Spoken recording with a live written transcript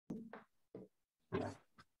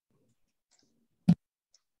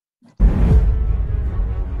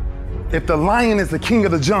If the lion is the king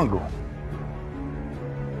of the jungle,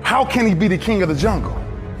 how can he be the king of the jungle?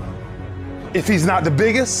 If he's not the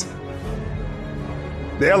biggest,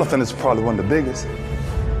 the elephant is probably one of the biggest.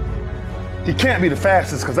 He can't be the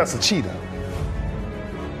fastest because that's a cheetah.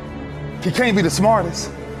 He can't be the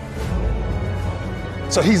smartest.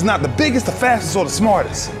 So he's not the biggest, the fastest, or the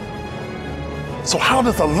smartest. So how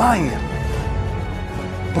does a lion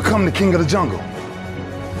become the king of the jungle?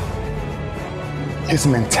 His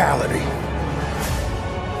mentality.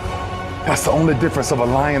 That's the only difference of a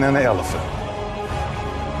lion and an elephant.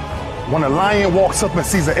 When a lion walks up and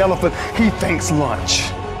sees an elephant, he thinks lunch.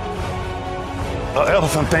 An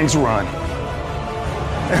elephant thinks run.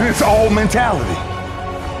 And it's all mentality.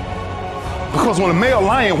 Because when a male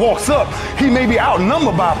lion walks up, he may be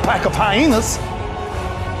outnumbered by a pack of hyenas,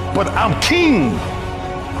 but I'm king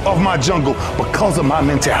of my jungle because of my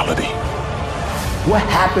mentality. What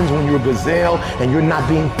happens when you're a gazelle and you're not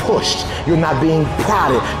being pushed, you're not being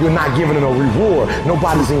prodded, you're not given a reward,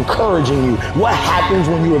 nobody's encouraging you? What happens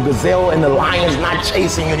when you're a gazelle and the lion's not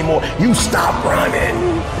chasing you anymore? You stop running.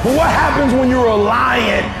 But what happens when you're a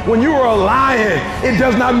lion? When you're a lion, it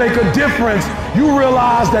does not make a difference. You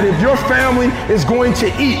realize that if your family is going to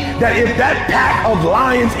eat, that if that pack of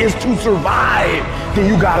lions is to survive, then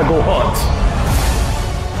you gotta go hunt.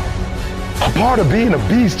 A part of being a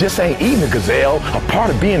beast just ain't eating a gazelle. A part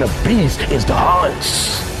of being a beast is the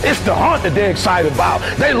hunts. It's the hunt that they're excited about.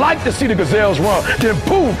 They like to see the gazelles run. Then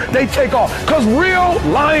boom, they take off. Because real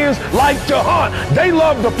lions like to hunt. They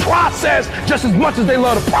love the process just as much as they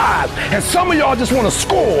love the prize. And some of y'all just want to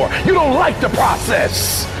score. You don't like the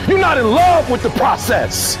process. You're not in love with the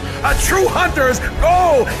process. A true hunter's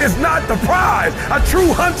goal is not the prize. A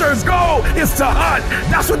true hunter's goal is to hunt.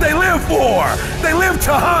 That's what they live for. They live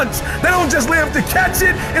to hunt. They don't just live to catch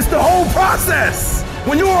it. It's the whole process.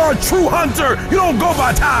 When you are a true hunter, you don't go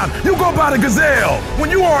by time, you go by the gazelle. When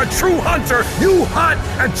you are a true hunter, you hunt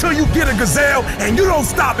until you get a gazelle, and you don't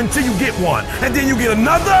stop until you get one. And then you get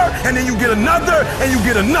another, and then you get another, and you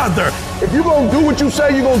get another. If you're gonna do what you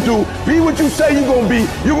say you're gonna do, be what you say you're gonna be,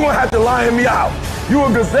 you're gonna have to lion me out. You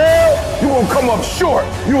a gazelle, you're gonna come up short.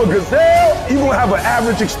 You a gazelle, you're gonna have an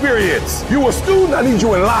average experience. You a student, I need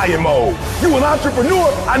you in lion mode. You an entrepreneur,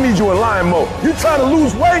 I need you in lion mode. You trying to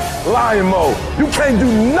lose weight, lion mode. You can't do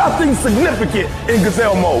nothing significant in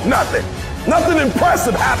gazelle mode, nothing. Nothing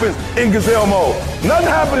impressive happens in gazelle mode. Nothing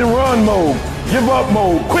happens in run mode, give up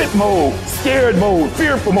mode, quit mode, scared mode,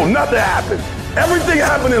 fearful mode, nothing happens. Everything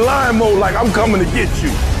happens in lion mode like I'm coming to get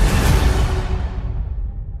you.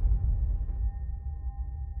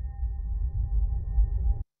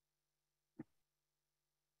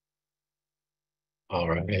 All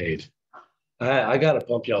right. I got to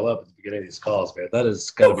bump y'all up at the beginning of these calls, man. That is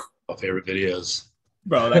got to be my favorite videos.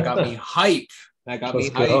 Bro, that got me hype. That got me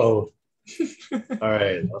hype. Go. All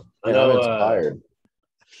right. I know. I'm inspired.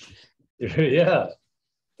 Yeah.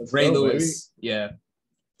 Ray Lewis. Baby. Yeah.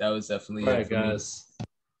 That was definitely all right, guys.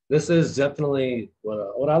 This is definitely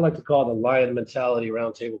what I like to call the lion mentality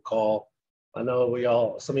roundtable call. I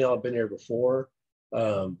know some of y'all have been here before.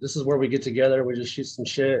 This is where we get together. We just shoot some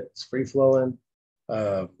shit. It's free flowing.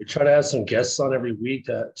 We try to have some guests on every week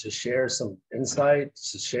to share some insight,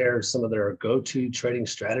 to share some of their go-to trading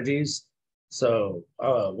strategies. So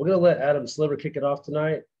we're going to let Adam Sliver kick it off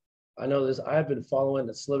tonight. I know this. I've been following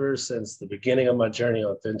the Sliver since the beginning of my journey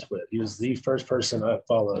on fintwit. He was the first person I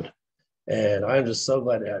followed. And I'm just so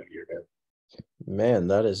glad to have you here, man. Man,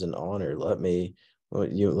 that is an honor. Let me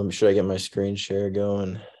should I get my screen share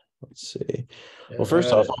going? Let's see. Yeah, well,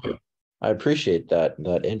 first off, I appreciate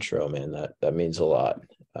that intro, man. That means a lot.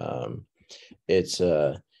 It's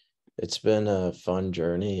been a fun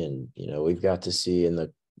journey, and we've got to see in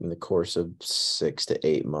the course of 6 to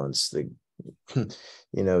 8 months the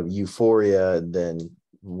euphoria. Then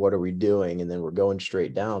what are we doing? And then we're going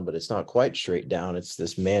straight down, but it's not quite straight down. It's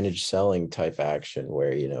this managed selling type action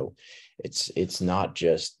where it's not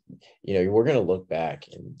just we're going to look back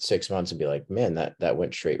in 6 months and be like, man, that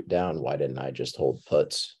went straight down. Why didn't I just hold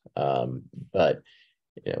puts? But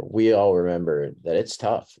we all remember that it's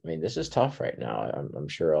tough. I mean, this is tough right now. I'm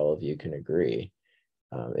sure all of you can agree.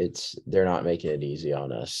 They're not making it easy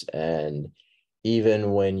on us. And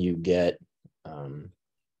even when you get one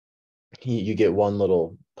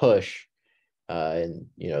little push, and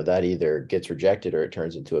that either gets rejected or it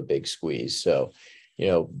turns into a big squeeze. So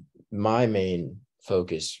my main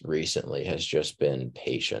focus recently has just been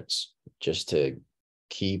patience, just to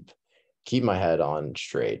keep my head on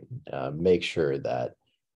straight, make sure that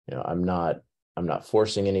I'm not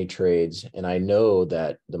forcing any trades. And I know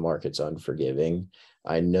that the market's unforgiving.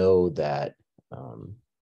 I know that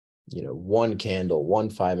one candle, one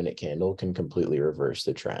 5-minute candle can completely reverse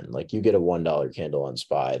the trend. Like you get a $1 candle on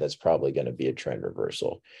SPY, that's probably going to be a trend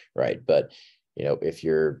reversal, right? But if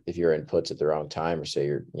your inputs at the wrong time, or say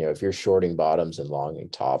if you're shorting bottoms and longing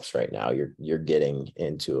tops right now, you're getting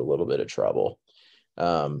into a little bit of trouble.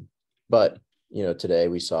 But today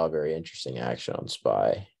we saw a very interesting action on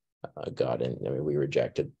SPY. We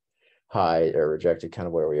rejected kind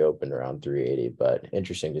of where we opened around 380, but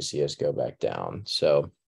interesting to see us go back down.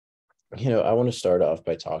 So, I want to start off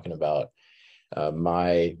by talking about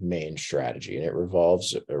my main strategy, and it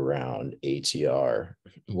revolves around ATR,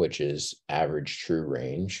 which is average true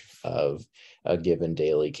range of a given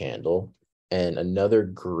daily candle. And another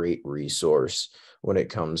great resource when it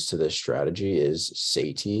comes to this strategy is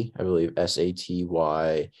Saty, I believe Saty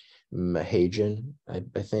Mahajan, I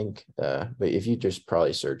think. But if you just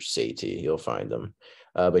probably search Saty, you'll find them.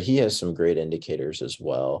 But he has some great indicators as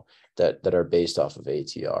well that are based off of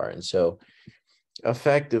ATR. And so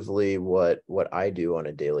effectively what I do on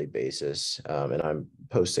a daily basis, and I'm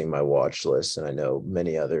posting my watch list, and I know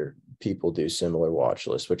many other people do similar watch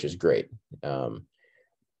lists, which is great.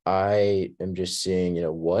 I am just seeing,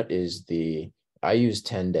 I use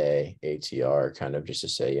 10-day ATR kind of just to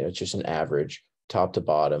say, it's just an average top to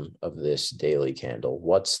bottom of this daily candle.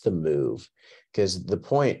 What's the move? Because the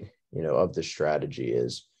point, of the strategy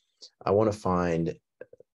is I want to find,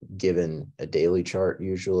 given a daily chart,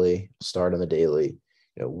 usually start on the daily,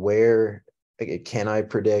 where can I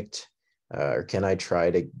predict or can I try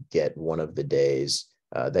to get one of the days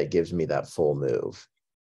that gives me that full move?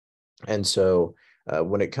 And so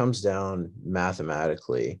when it comes down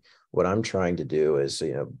mathematically, what I'm trying to do is,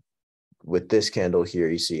 with this candle here,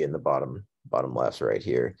 you see in the bottom left right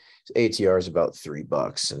here, ATR is about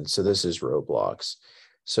 $3. And so this is Roblox.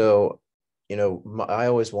 So, I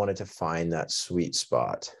always wanted to find that sweet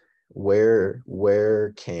spot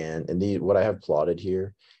where can, and what I have plotted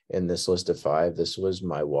here in this list of 5, this was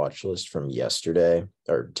my watch list from yesterday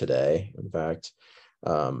or today, in fact.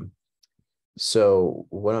 So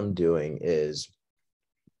what I'm doing is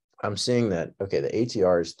I'm seeing that, okay, the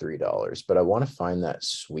ATR is $3, but I want to find that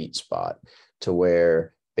sweet spot to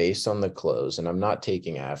where, based on the close, and I'm not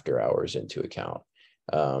taking after hours into account,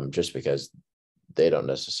 just because they don't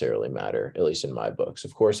necessarily matter, at least in my books.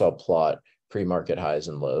 Of course, I'll plot pre-market highs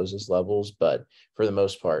and lows as levels, but for the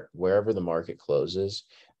most part, wherever the market closes,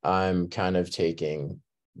 I'm kind of taking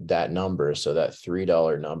that number. So that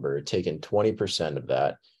 $3 number, taking 20% of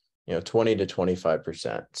that, 20 to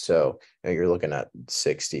 25%. So you're looking at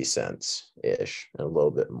 60 cents ish, a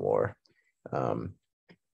little bit more.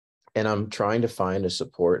 And I'm trying to find a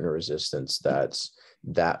support and a resistance that's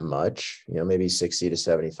that much, maybe 60 to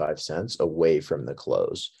 75 cents away from the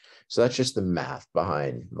close. So that's just the math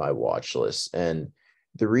behind my watch list. And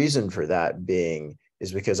the reason for that being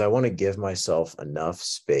is because I want to give myself enough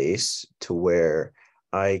space to where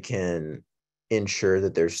I can ensure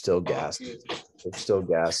that there's still gas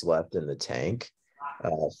left in the tank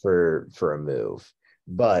for a move.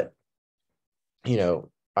 But,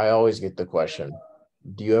 I always get the question,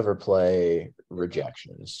 do you ever play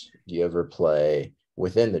rejections? Do you ever play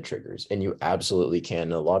within the triggers? And you absolutely can.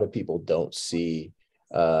 And a lot of people don't see,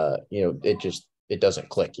 it doesn't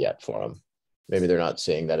click yet for them. Maybe they're not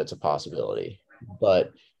seeing that it's a possibility.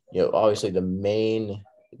 But, obviously the main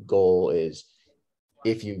goal is,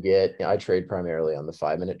 if you get, I trade primarily on the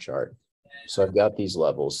 5-minute chart. So I've got these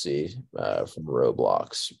levels, from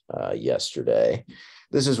Roblox yesterday.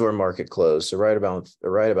 This is where market closed. So right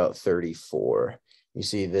about 34. You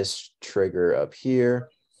see this trigger up here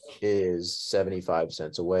is 75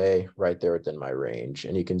 cents away, right there within my range.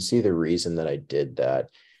 And you can see the reason that I did that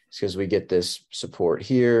is because we get this support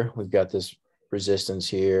here. We've got this resistance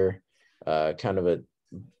here, kind of a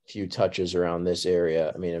few touches around this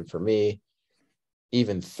area. I mean, and for me,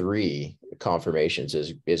 even 3 confirmations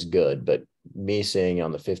is good, but me seeing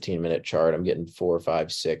on the 15-minute chart, I'm getting 4, 5,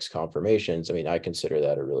 6 confirmations. I mean, I consider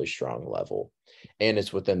that a really strong level, and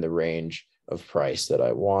it's within the range of price that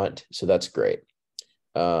I want. So that's great.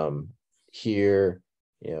 Here,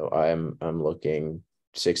 I'm looking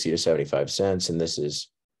 60 to 75 cents, and this is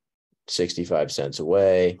 65 cents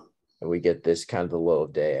away. And we get this kind of the low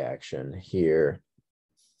of day action here.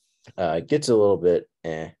 It gets a little bit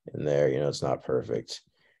in there, it's not perfect,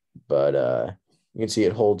 but you can see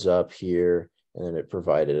it holds up here, and then it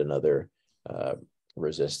provided another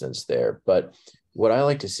resistance there. But what I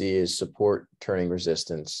like to see is support turning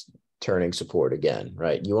resistance, turning support again,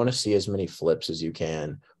 right? You want to see as many flips as you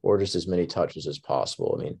can, or just as many touches as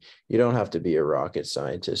possible. I mean, you don't have to be a rocket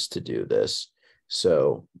scientist to do this.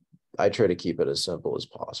 So I try to keep it as simple as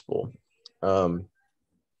possible.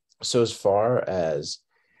 So as far as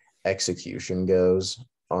execution goes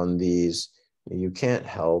on these, you can't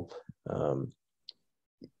help.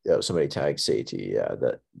 Somebody tagged Sati. Yeah,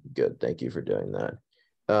 that good. Thank you for doing that.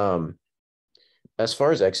 As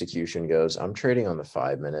far as execution goes, I'm trading on the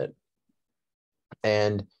 5-minute,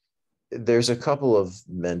 and there's a couple of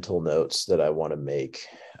mental notes that I want to make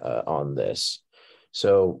on this.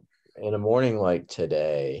 So in a morning like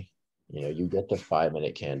today, you get the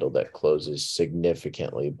 5-minute candle that closes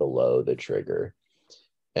significantly below the trigger.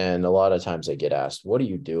 And a lot of times I get asked, what are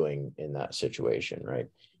you doing in that situation, right?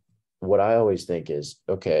 What I always think is,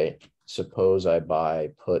 okay, suppose I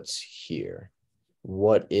buy puts here.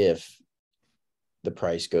 What if the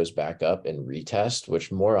price goes back up and retest,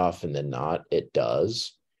 which more often than not, it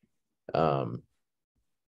does.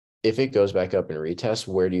 If it goes back up and retests,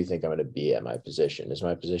 where do you think I'm going to be at my position? Is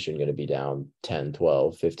my position going to be down 10,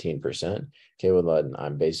 12, 15%? Okay, well, then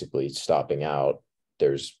I'm basically stopping out.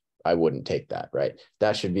 I wouldn't take that, right?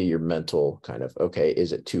 That should be your mental kind of, okay,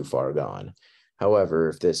 is it too far gone? However,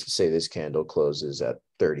 if this candle closes at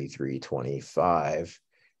 33.25,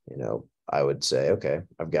 I would say, okay,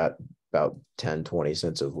 I've got about 10, 20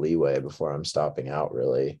 cents of leeway before I'm stopping out,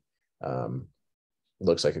 really.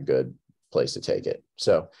 Looks like a good place to take it.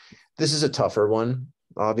 So this is a tougher one,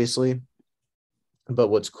 obviously, but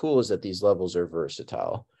what's cool is that these levels are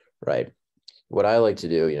versatile, right? What I like to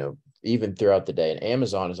do, even throughout the day, and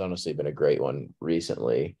Amazon has honestly been a great one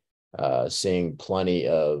recently, seeing plenty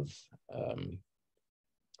of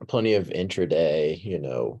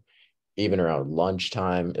intraday, even around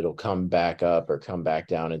lunchtime, it'll come back up or come back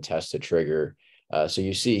down and test a trigger. So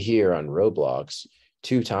you see here on Roblox,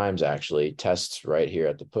 2 times actually tests right here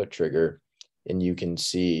at the put trigger. And you can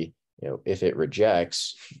see, if it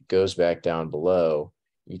rejects, goes back down below,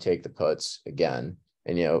 you take the puts again.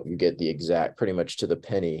 And, you get the exact, pretty much to the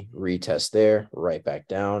penny retest there, right back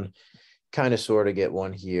down. Kind of sort of get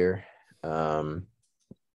one here. I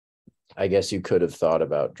guess you could have thought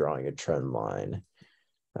about drawing a trend line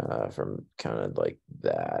from kind of like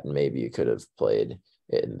that. Maybe you could have played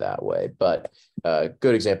it in that way. But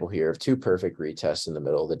good example here of 2 perfect retests in the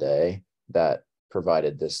middle of the day that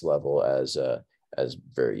provided this level as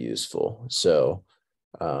very useful. So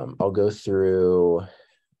I'll go through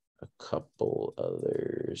a couple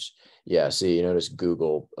others. Yeah, see, you notice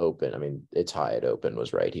Google open. I mean, its high at open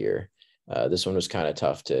was right here. This one was kind of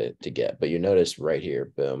tough to get, but you notice right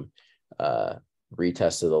here, boom,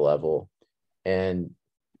 retested the level. And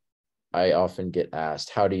I often get asked,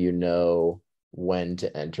 how do you know when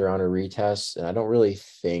to enter on a retest? And I don't really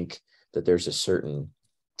think that there's a certain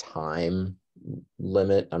time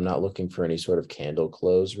limit. I'm not looking for any sort of candle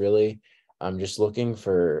close, really. I'm just looking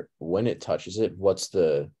for when it touches it, what's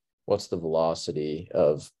the velocity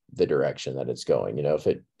of the direction that it's going. If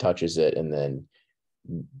it touches it and then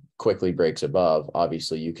quickly breaks above,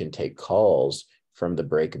 obviously you can take calls from the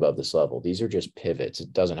break above this level. These are just pivots.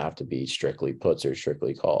 It doesn't have to be strictly puts or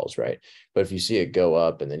strictly calls, right? But if you see it go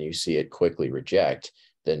up and then you see it quickly reject,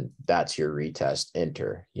 then that's your retest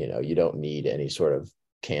enter. You don't need any sort of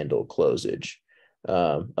candle closage.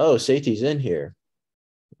 Oh, Sati's in here.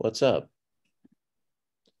 What's up?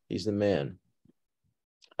 He's the man.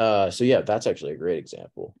 So yeah, that's actually a great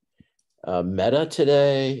example. Meta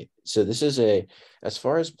today. So this is as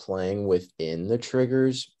far as playing within the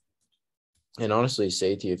triggers, and honestly,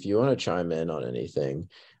 Sati, if you want to chime in on anything,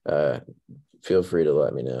 feel free to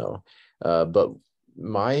let me know. But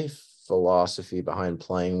my philosophy behind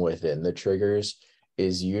playing within the triggers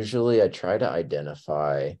is usually I try to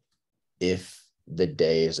identify if the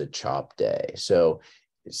day is a chop day. So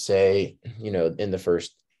say, in the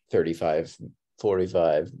first 35,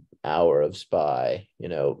 45 hour of SPY,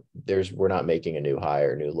 we're not making a new high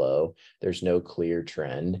or new low. There's no clear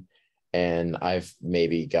trend. And I've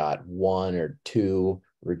maybe got 1 or 2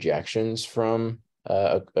 rejections from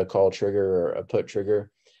a call trigger or a put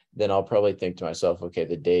trigger, then I'll probably think to myself, okay,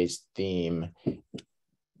 the day's theme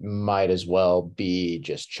might as well be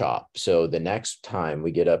just chop. So the next time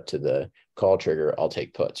we get up to the call trigger, I'll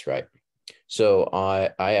take puts, right? So I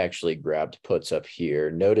actually grabbed puts up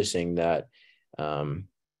here, noticing that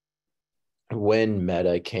when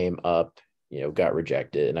Meta came up, got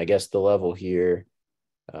rejected. And I guess the level here,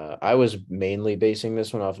 I was mainly basing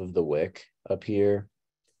this one off of the wick up here.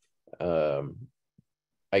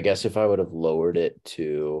 I guess if I would have lowered it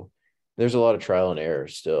to, there's a lot of trial and error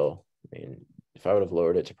still. I mean, if I would have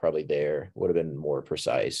lowered it to probably there, would have been more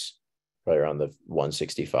precise, probably around the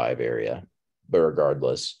 165 area. But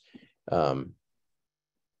regardless,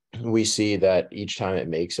 we see that each time it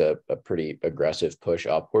makes a pretty aggressive push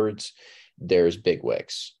upwards, there's big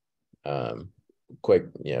wicks, quick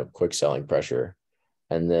selling pressure.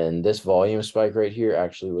 And then this volume spike right here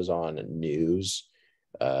actually was on news.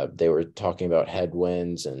 They were talking about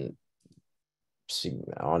headwinds and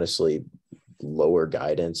honestly lower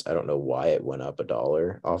guidance. I don't know why it went up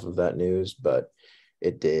 $1 off of that news, but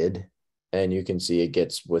it did. And you can see it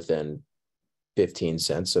gets within 15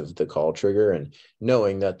 cents of the call trigger, and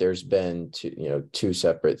knowing that there's been three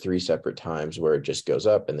separate times where it just goes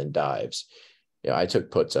up and then dives. I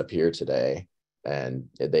took puts up here today and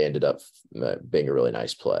they ended up being a really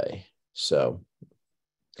nice play. So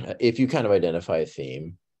if you kind of identify a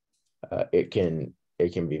theme, it can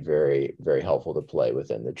be very, very helpful to play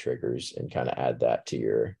within the triggers and kind of add that to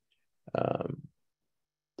your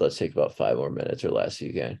let's take about 5 more minutes or less.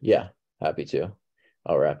 You can. Yeah, happy to.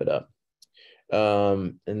 I'll wrap it up.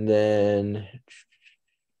 And then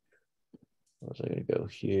what's I going to go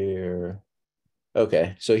here?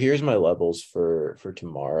 Okay, so here's my levels for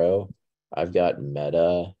tomorrow. I've got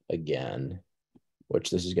Meta again, which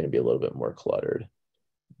this is going to be a little bit more cluttered,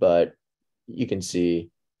 but you can see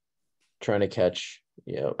trying to catch,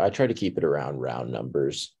 I try to keep it around round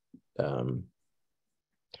numbers.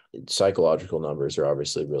 Psychological numbers are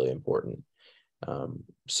obviously really important.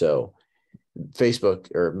 So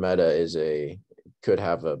Facebook or Meta could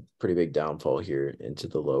have a pretty big downfall here into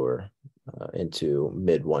the lower, into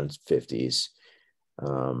mid 150s,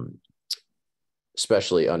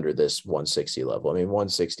 especially under this 160 level. I mean,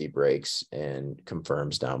 160 breaks and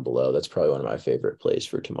confirms down below. That's probably one of my favorite plays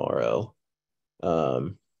for tomorrow.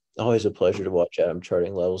 Always a pleasure to watch Adam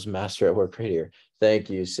charting levels. Master at work right here. Thank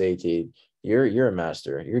you, Sati. You're a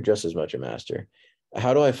master. You're just as much a master.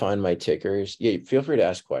 How do I find my tickers? Yeah, feel free to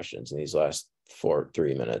ask questions in these last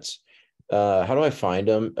 3 minutes. How do I find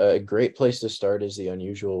them? A great place to start is the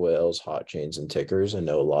Unusual Whales, Hot Chains, and Tickers. I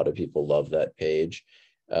know a lot of people love that page.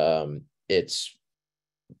 It's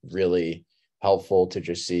really helpful to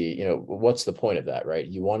just see, what's the point of that, right?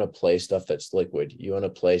 You want to play stuff that's liquid. You want to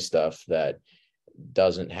play stuff that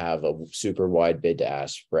doesn't have a super wide bid to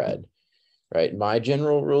ask spread, right? My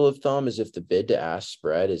general rule of thumb is if the bid to ask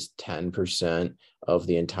spread is 10% of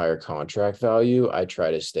the entire contract value, I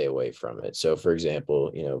try to stay away from it. So for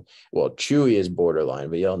example, Chewy is borderline,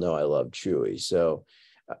 but y'all know I love Chewy. So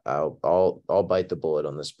I'll bite the bullet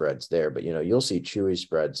on the spreads there, but you'll see Chewy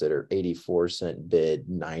spreads that are 84-cent bid,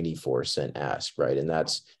 94-cent ask, right? And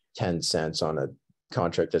that's 10 cents on a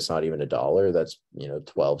contract that's not even $1. That's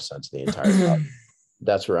 12 cents the entire value.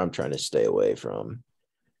 That's where I'm trying to stay away from.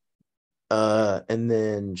 And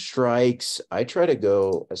then strikes, I try to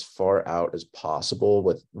go as far out as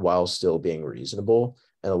possible while still being reasonable.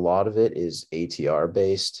 And a lot of it is ATR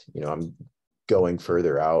based. I'm going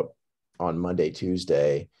further out on Monday,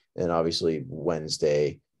 Tuesday, and obviously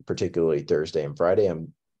Wednesday, particularly Thursday and Friday,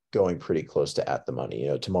 I'm going pretty close to at the money.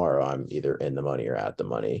 Tomorrow I'm either in the money or at the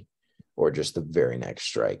money, or just the very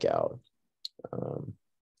next strikeout.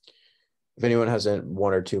 If anyone has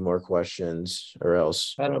one or two more questions, or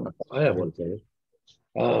else I have one thing.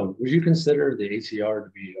 Would you consider the ATR to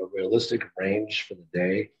be a realistic range for the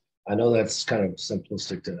day? I know that's kind of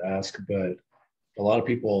simplistic to ask, but a lot of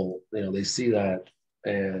people, they see that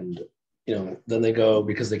and, then they go,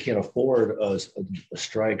 because they can't afford a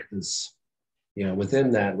strike that's, within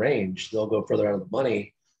that range, they'll go further out of the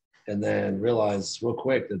money and then realize real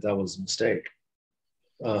quick that was a mistake.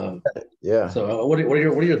 Yeah. So what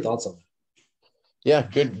are your thoughts on that? Yeah,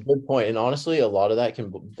 good point. And honestly, a lot of that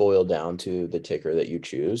can boil down to the ticker that you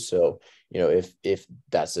choose. So, if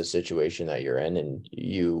that's the situation that you're in, and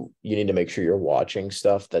you need to make sure you're watching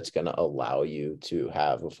stuff that's going to allow you to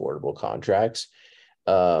have affordable contracts.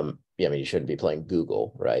 You shouldn't be playing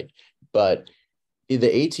Google, right? But the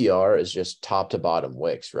ATR is just top to bottom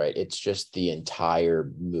wicks, right? It's just the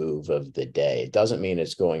entire move of the day. It doesn't mean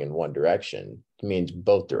it's going in one direction. It means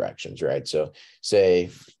both directions, right? So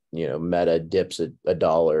say, Meta dips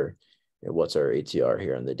 $1. What's our ATR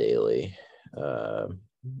here on the daily? $8.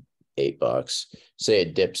 Say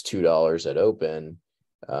it dips $2 at open.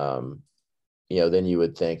 Then you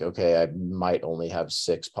would think, okay, I might only have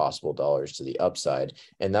 6 possible dollars to the upside.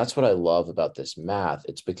 And that's what I love about this math.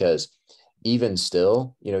 It's because even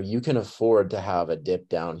still, you can afford to have a dip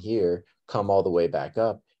down here, come all the way back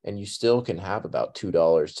up, and you still can have about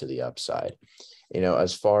 $2 to the upside.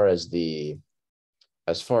 As far as the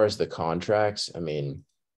contracts, I mean,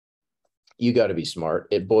 you got to be smart.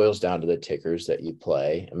 It boils down to the tickers that you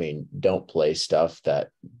play. I mean, don't play stuff that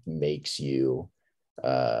makes you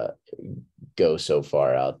go so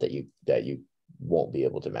far out that you won't be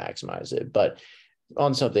able to maximize it. But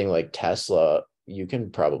on something like Tesla, you can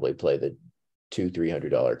probably play the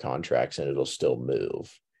 $200-300 contracts and it'll still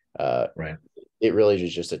move. Right. It really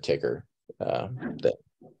is just a ticker thing.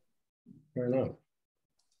 Fair enough.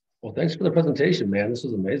 Well, thanks for the presentation, man. This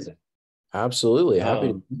was amazing. Absolutely. Happy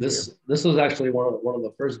to be here. This was actually one of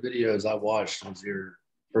the first videos I watched. Was your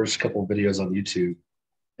first couple of videos on YouTube,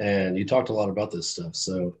 and you talked a lot about this stuff.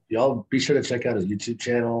 So y'all be sure to check out his YouTube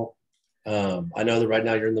channel. I know that right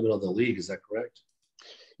now you're in the middle of the league. Is that correct?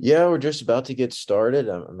 Yeah, we're just about to get started.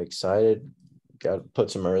 I'm excited. Got to put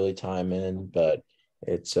some early time in, but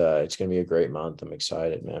it's going to be a great month. I'm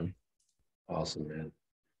excited, man. Awesome, man.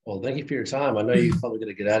 Well, thank you for your time. I know you're probably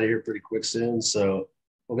going to get out of here pretty quick soon, so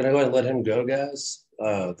we're going to go ahead and let him go, guys.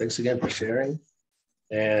 Thanks again for sharing,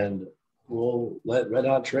 and we'll let Red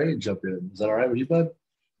Hot Trade jump in. Is that all right with you, bud?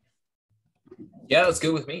 Yeah, that's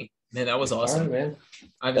good with me. Man, that was awesome. All right, man.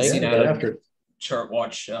 I haven't Thank seen you. Adam chart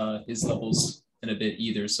watch his levels in a bit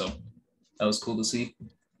either, so that was cool to see.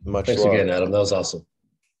 Much Thanks love. again, Adam. That was awesome.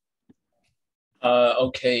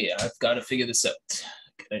 Okay, I've got to figure this out.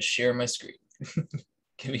 Gotta share my screen.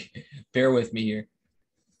 Bear with me here.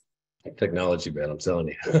 Technology, man. I'm telling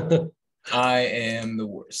you. I am the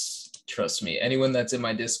worst. Trust me. Anyone that's in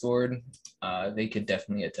my Discord, they could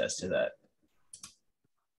definitely attest to that.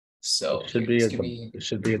 So it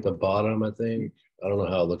should be at the bottom, I think. I don't know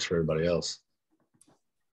how it looks for everybody else.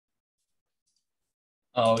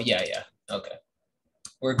 Oh, yeah. Okay.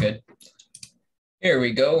 We're good. Here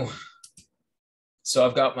we go. So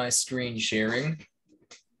I've got my screen sharing.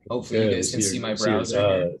 Hopefully you guys can see my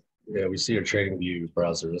browser. Yeah, we see your trading view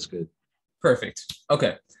browser. That's good. Perfect.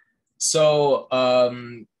 Okay. So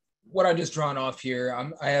what I just drawn off here,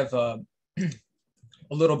 I have a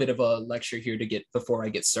little bit of a lecture here to get before I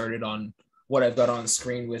get started on what I've got on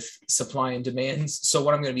screen with supply and demands. So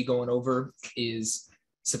what I'm going to be going over is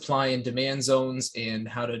supply and demand zones and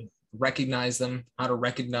how to recognize them, how to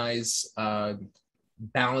recognize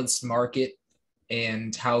balanced market,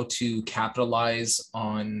 and how to capitalize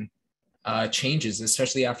on changes,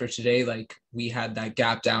 especially after today. Like we had that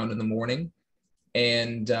gap down in the morning,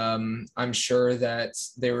 and I'm sure that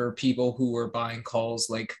there were people who were buying calls.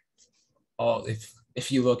 Like,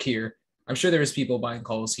 if you look here, I'm sure there was people buying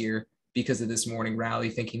calls here because of this morning rally,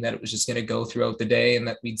 thinking that it was just going to go throughout the day and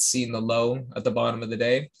that we'd seen the low at the bottom of the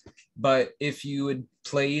day. But if you had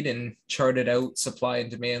played and charted out supply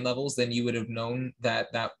and demand levels, then you would have known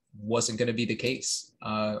that that wasn't going to be the case,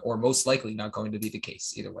 or most likely not going to be the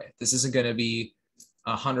case either way. This isn't going to be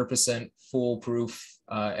 100% foolproof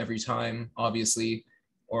every time, obviously,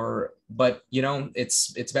 but you know,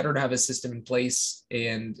 it's better to have a system in place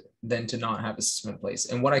and than to not have a system in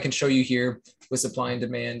place. And what I can show you here with supply and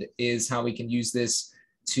demand is how we can use this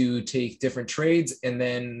to take different trades, and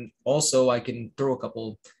then also I can throw a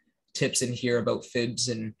couple tips in here about fibs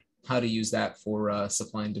and how to use that for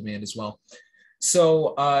supply and demand as well.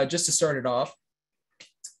 So just to start it off,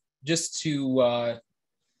 just to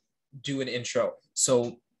do an intro.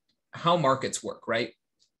 So how markets work, right?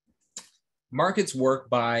 Markets work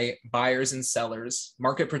by buyers and sellers,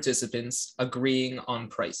 market participants agreeing on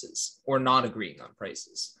prices or not agreeing on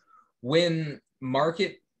prices. When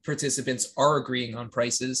market participants are agreeing on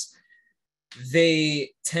prices,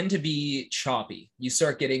 they tend to be choppy. You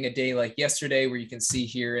start getting a day like yesterday where you can see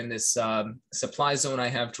here in this supply zone I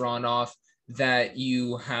have drawn off that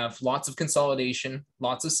you have lots of consolidation,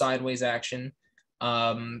 lots of sideways action.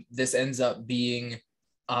 This ends up being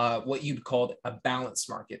what you'd call a balanced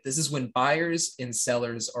market. This is when buyers and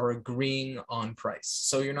sellers are agreeing on price.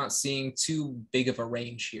 So you're not seeing too big of a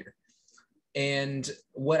range here. And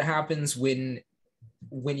what happens when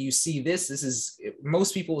you see this is,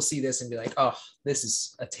 most people will see this and be like, oh, this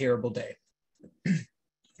is a terrible day.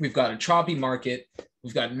 We've got a choppy market.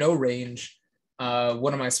 We've got no range.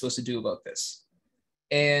 What am I supposed to do about this?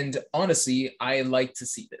 And honestly, I like to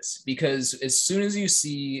see this because as soon as you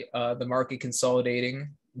see the market consolidating,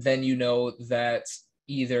 then you know that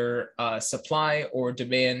either supply or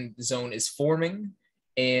demand zone is forming,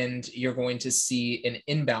 and you're going to see an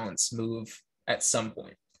imbalance move at some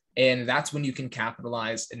point. And that's when you can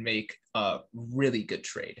capitalize and make a really good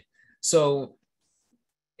trade. So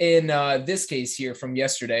in this case here from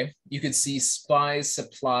yesterday, you could see supply,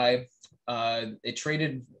 it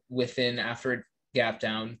traded within after it gap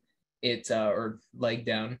down, or leg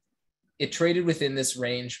down. It traded within this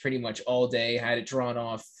range pretty much all day, had it drawn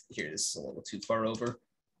off. Here, this is a little too far over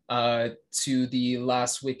to the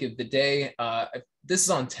last wick of the day. This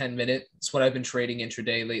is on 10-minute. It's what I've been trading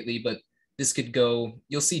intraday lately, but this could go,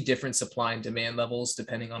 you'll see different supply and demand levels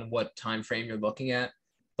depending on what time frame you're looking at.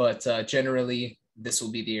 But generally, this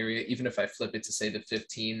will be the area. Even if I flip it to say the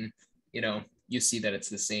 15, you know, you see that it's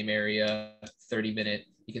the same area. 30-minute,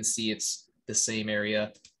 you can see it's the same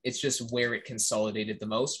area. It's just where it consolidated the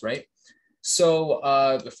most, right? So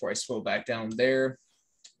before I scroll back down there,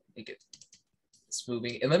 make it it's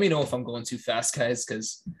moving. And let me know if I'm going too fast, guys,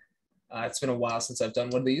 because it's been a while since I've done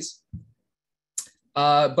one of these.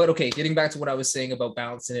 But okay, getting back to what I was saying about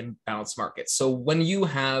balancing and balanced markets. So when you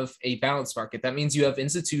have a balanced market, that means you have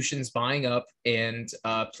institutions buying up and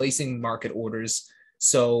placing market orders.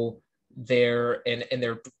 So they're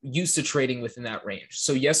used to trading within that range.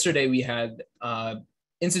 So yesterday we had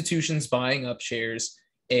institutions buying up shares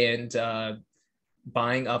and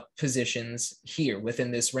buying up positions here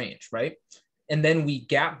within this range, right? And then we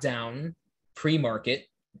gap down pre-market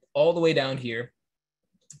all the way down here.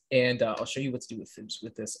 And I'll show you what to do with fibs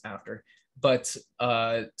with this after. But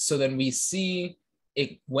so then we see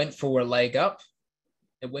it went for a leg up.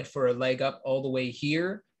 It went for a leg up all the way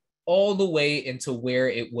here, all the way into where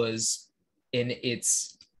it was in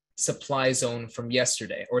its supply zone from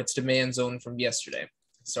yesterday, or its demand zone from yesterday.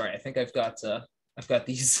 Sorry, I think I've got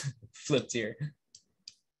these flipped here.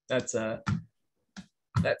 That's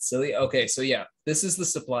silly. Okay, so yeah, this is the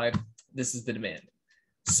supply, this is the demand.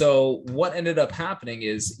 So what ended up happening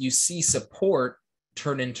is you see support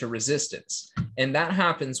turn into resistance. And that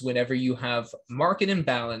happens whenever you have market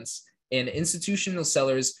imbalance and institutional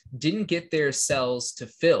sellers didn't get their sells to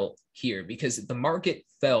fill here because the market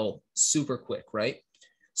fell super quick, right?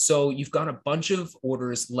 So you've got a bunch of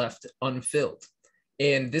orders left unfilled.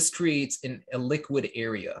 And this creates a liquid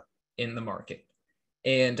area in the market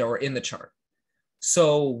or in the chart.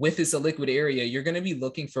 So with this illiquid area, you're going to be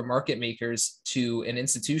looking for market makers and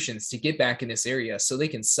institutions to get back in this area so they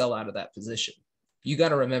can sell out of that position. You got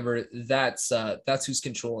to remember that's who's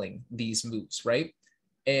controlling these moves, right?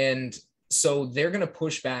 And so they're going to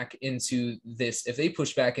push back into this. If they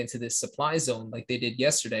push back into this supply zone like they did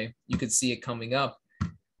yesterday, you could see it coming up,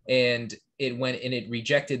 and it went and it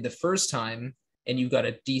rejected the first time, and you got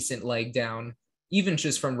a decent leg down, even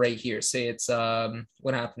just from right here. Say it's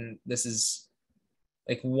what happened. This is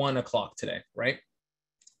like 1 o'clock today, right?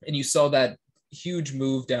 And you saw that huge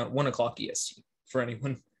move down, 1 o'clock EST for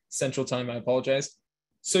anyone Central Time, I apologize.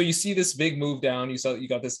 So you see this big move down, you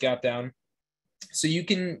got this gap down. So you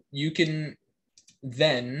can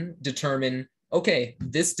then determine, okay,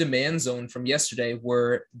 this demand zone from yesterday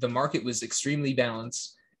where the market was extremely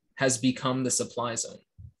balanced has become the supply zone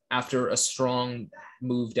after a strong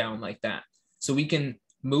move down like that. So we can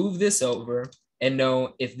move this over and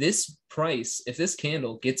know if this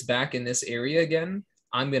candle gets back in this area again,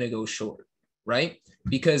 I'm going to go short, right?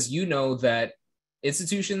 Because you know that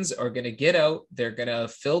institutions are going to get out, they're going to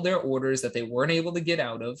fill their orders that they weren't able to get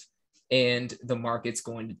out of, and the market's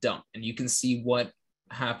going to dump. And you can see what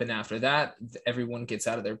happened after that. Everyone gets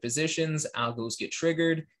out of their positions, algos get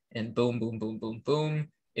triggered, and boom, boom, boom, boom, boom,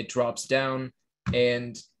 it drops down.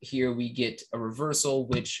 And here we get a reversal,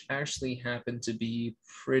 which actually happened to be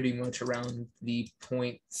pretty much around the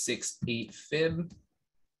 0.68 fib.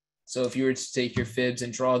 So if you were to take your fibs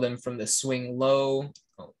and draw them from the swing low,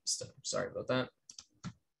 sorry about that.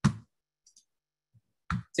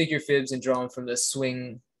 Take your fibs and draw them from the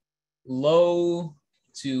swing low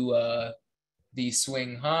to the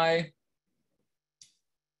swing high.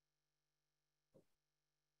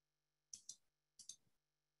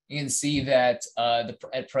 You can see that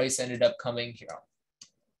the price ended up coming here. I'll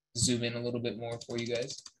zoom in a little bit more for you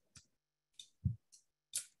guys.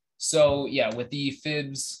 So yeah, with the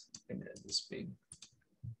fibs, this big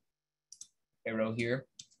arrow here,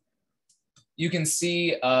 you can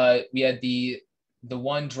see we had the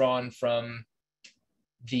one drawn from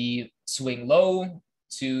the swing low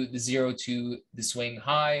to the 0 to the swing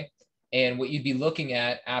high. And what you'd be looking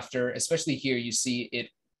at after, especially here, you see it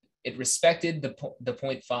respected the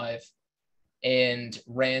 0.5 and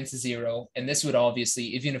ran to 0. And this would obviously,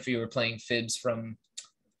 even if you were playing fibs from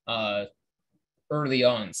early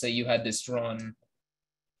on, say you had this drawn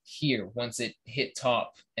here, once it hit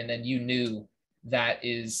top, and then you knew that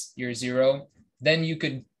is your 0, then you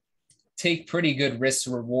could take pretty good risk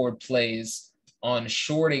to reward plays on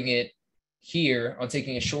shorting it here, on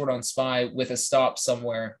taking a short on SPY with a stop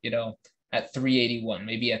somewhere, at 381,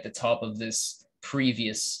 maybe at the top of this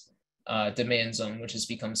previous demand zone, which has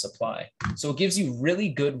become supply. So it gives you really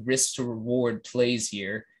good risk to reward plays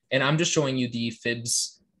here. And I'm just showing you the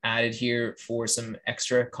fibs added here for some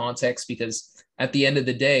extra context, because at the end of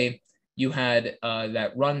the day, you had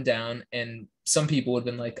that rundown, and some people would have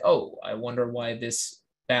been like, oh, I wonder why this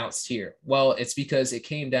bounced here. Well, it's because it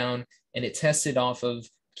came down and it tested off of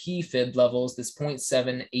key fib levels. This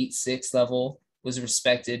 0.786 level was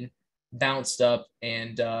respected, bounced up,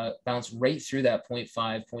 and bounced right through that 0.5,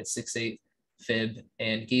 0.68 fib,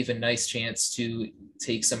 and gave a nice chance to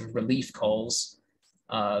take some relief calls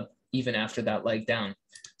even after that leg down.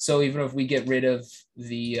 So even if we get rid of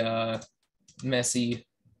the messy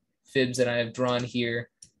fibs that I have drawn here,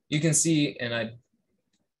 you can see, and I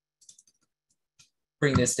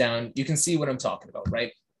bring this down, you can see what I'm talking about,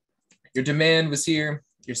 right? Your demand was here,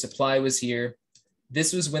 your supply was here.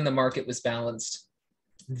 This was when the market was balanced.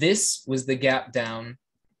 This was the gap down.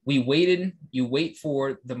 We waited, you wait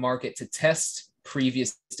for the market to test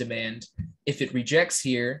previous demand. If it rejects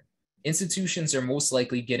here, institutions are most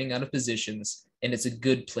likely getting out of positions, and it's a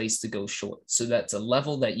good place to go short. So that's a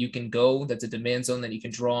level that you can go, that's a demand zone that you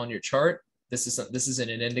can draw on your chart. This isn't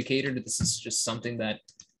an indicator, this is just something that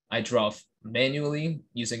I draw manually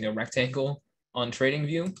using a rectangle on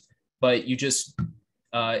TradingView. But you just,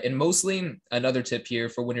 and mostly another tip here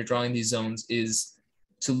for when you're drawing these zones is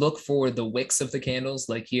to look for the wicks of the candles.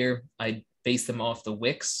 Like here, I base them off the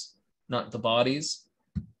wicks, not the bodies.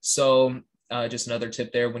 So just another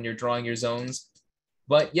tip there when you're drawing your zones.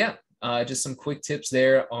 But yeah, just some quick tips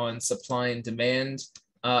there on supply and demand.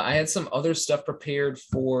 I had some other stuff prepared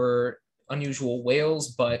for unusual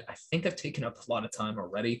whales, but I think I've taken up a lot of time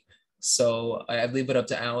already. So I'd leave it up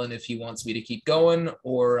to Alan if he wants me to keep going,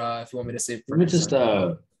 or if you want me to save. Let me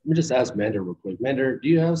just ask Mander real quick. Mander, do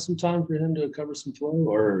you have some time for him to cover some flow,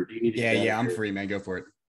 or do you need to? Yeah, I'm free, man. Go for it.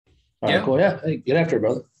 All right, cool. Yeah, hey, get after it,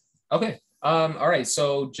 brother. Okay. All right.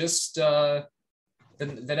 So just the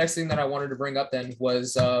next thing that I wanted to bring up then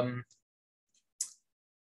was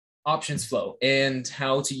options flow and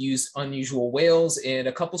how to use unusual whales and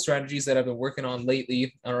a couple strategies that I've been working on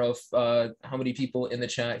lately. I don't know if how many people in the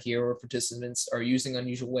chat here or participants are using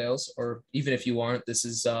unusual whales, or even if you aren't, this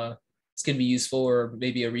is it's gonna be useful, or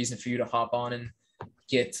maybe a reason for you to hop on and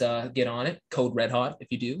get on it. Code Red Hot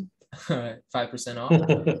if you do, 5%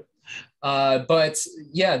 off. But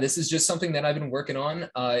yeah, this is just something that I've been working on.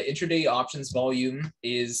 Intraday options volume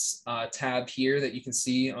is a tab here that you can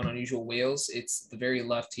see on unusual whales. It's the very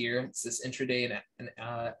left here. It's this intraday and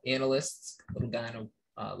analysts, little guy in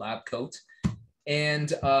a lab coat.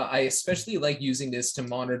 And I especially like using this to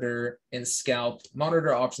monitor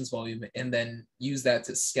options volume, and then use that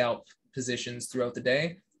to scalp positions throughout the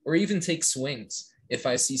day, or even take swings if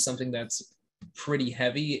I see something that's pretty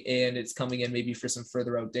heavy and it's coming in maybe for some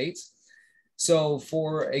further out dates. So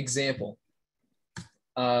for example,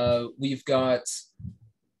 we've got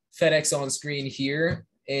FedEx on screen here,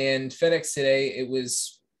 and FedEx today, it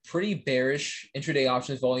was pretty bearish. Intraday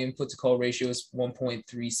options volume put to call ratio is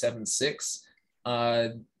 1.376.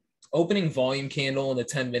 Opening volume candle in the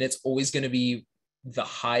 10 minutes always going to be the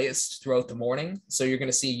highest throughout the morning. So you're going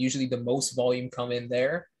to see usually the most volume come in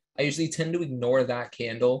there. I usually tend to ignore that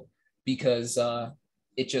candle because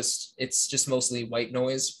it's just mostly white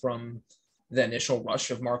noise from the initial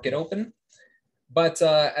rush of market open. But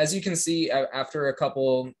as you can see, after a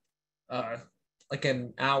couple, like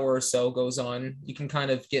an hour or so goes on, you can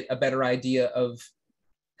kind of get a better idea of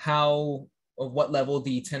what level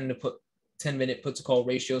the 10-minute put to call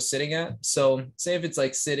ratio is sitting at. So say if it's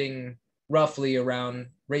like sitting roughly around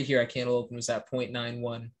right here, our candle open was at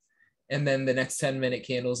 0.91. And then the next 10-minute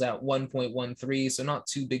candle's at 1.13. So not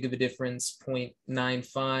too big of a difference.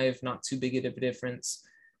 0.95, not too big of a difference.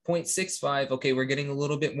 0.65, okay, we're getting a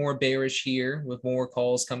little bit more bearish here with more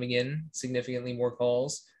calls coming in, significantly more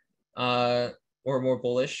calls, or more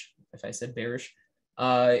bullish, if I said bearish.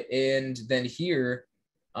 And then here,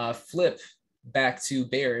 flip back to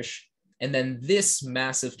bearish. And then this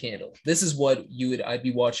massive candle, this is what I'd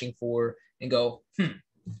be watching for and go,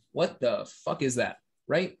 what the fuck is that,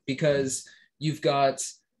 right? Because you've got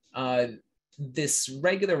this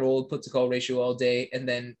regular old put to call ratio all day, and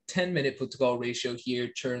then 10-minute put to call ratio here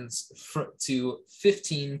turns to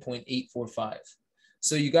 15.845.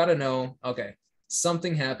 So you got to know, okay,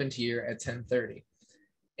 something happened here at 10:30.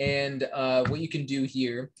 And what you can do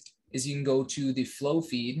here is you can go to the flow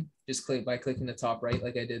feed, just by clicking the top right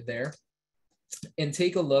like I did there, and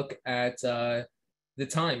take a look at the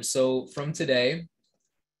time. So from today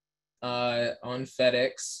on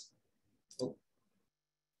FedEx,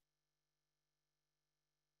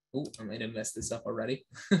 oh, I might have messed this up already.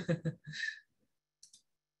 Let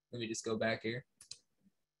me just go back here.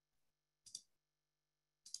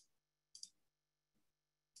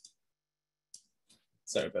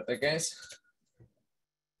 Sorry about that, guys.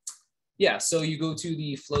 Yeah, so you go to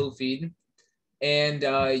the flow feed, and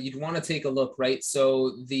you'd want to take a look, right?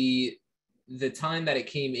 So the time that it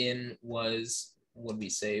came in was, what did we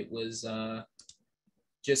say? It was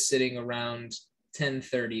just sitting around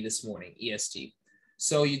 10:30 this morning, EST.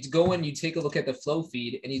 So you'd go in, you'd take a look at the flow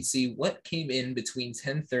feed, and you'd see what came in between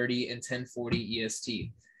 10:30 and 10:40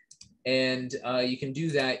 EST. And you can do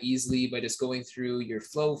that easily by just going through your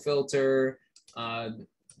flow filter,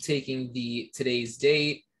 taking today's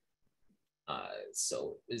date.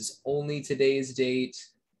 So is only today's date.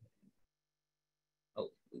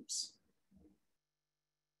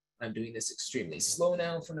 I'm doing this extremely slow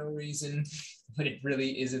now for no reason, but it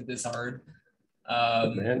really isn't this hard.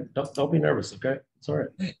 Man, don't be nervous, okay? It's all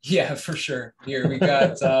right. Yeah, for sure. Here we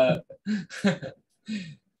got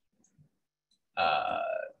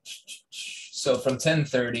so from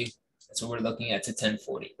 10:30, that's what we're looking at, to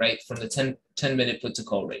 10:40, right? From the 10 minute put to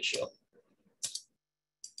call ratio.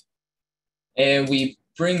 And we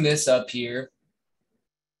bring this up here.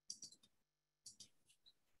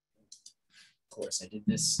 Of course, I did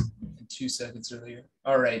this in 2 seconds earlier.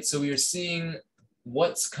 All right, so we are seeing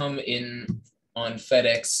what's come in on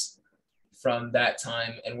FedEx from that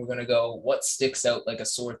time, and we're gonna go what sticks out like a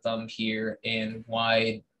sore thumb here, and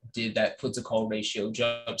why did that put to call ratio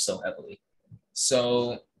jump so heavily.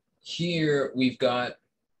 So here we've got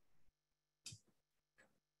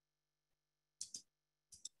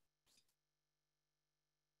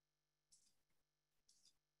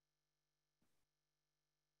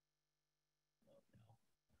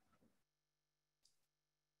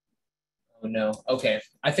oh no, okay.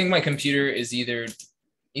 I think my computer is either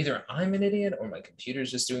I'm an idiot or my computer is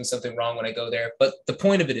just doing something wrong when I go there. But the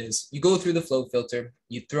point of it is you go through the flow filter,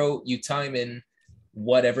 you time in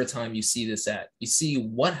whatever time you see this at. You see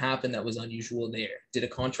what happened that was unusual there. Did a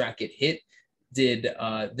contract get hit?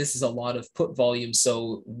 This is a lot of put volume,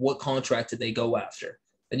 so what contract did they go after?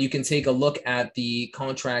 Then you can take a look at the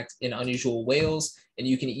contract in unusual whales, and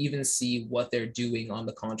you can even see what they're doing on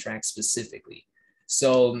the contract specifically.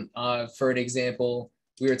 So for an example,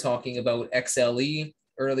 we were talking about XLE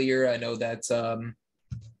earlier. I know that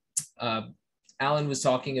Alan was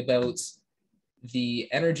talking about the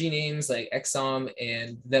energy names like Exxon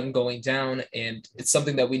and them going down. And it's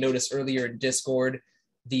something that we noticed earlier in Discord.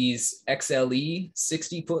 These XLE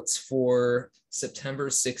 60 puts for September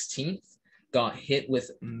 16th got hit with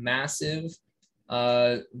massive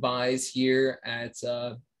buys here at,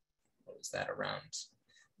 what was that, around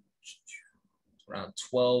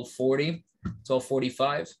 1240,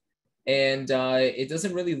 1245. And it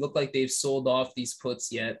doesn't really look like they've sold off these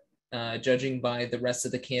puts yet. Judging by the rest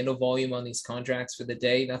of the candle volume on these contracts for the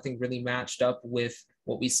day, nothing really matched up with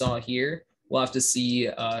what we saw here. We'll have to see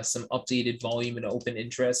some updated volume and open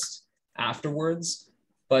interest afterwards.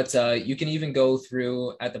 But you can even go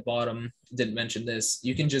through at the bottom, didn't mention this,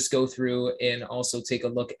 you can just go through and also take a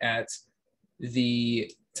look at the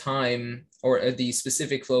time or the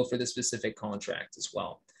specific flow for the specific contract as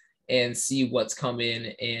well, and see what's come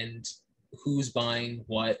in and who's buying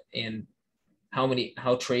what and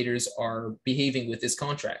how traders are behaving with this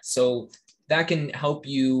contract. So that can help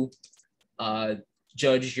you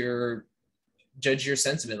judge your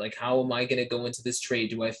sentiment. Like, how am I going to go into this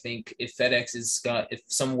trade? Do I think if if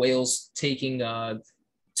some whale's taking a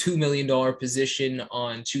 $2 million position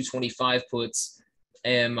on 225 puts,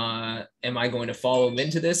 am I going to follow him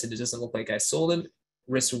into this? And it doesn't look like I sold him.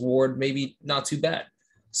 Risk reward, maybe not too bad.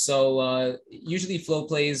 So usually flow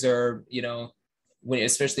plays are,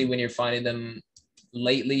 especially when you're finding them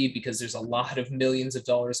lately, because there's a lot of millions of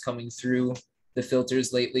dollars coming through the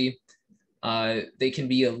filters lately. They can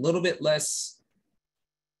be a little bit less,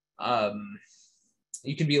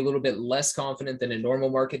 you can be a little bit less confident than in normal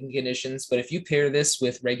market conditions. But if you pair this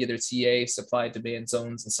with regular TA, supply demand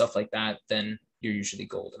zones and stuff like that, then you're usually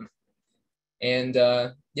golden. And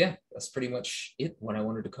yeah, that's pretty much it, what I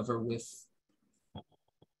wanted to cover with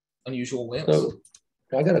unusual whales.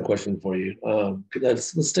 So I got a question for you.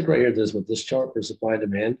 Let's stick right here with this chart for supply and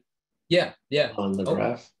demand. Yeah. On the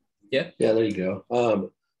graph. Yeah, there you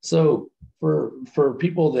go. So for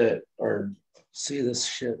people that see this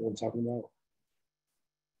shit I'm talking about,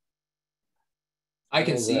 I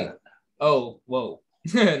can see it. Oh, whoa.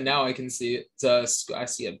 Now I can see it. I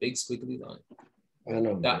see a big squiggly line. I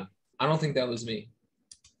know. That, I don't think that was me.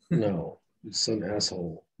 No, it's some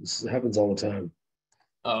asshole. This happens all the time.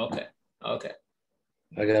 Oh, okay.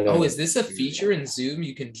 Oh, is this a feature in Zoom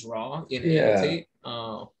you can draw in annotate?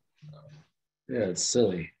 Oh. Yeah, it's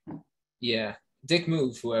silly. Yeah. Dick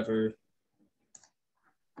move, whoever.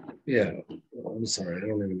 Yeah. I'm sorry. I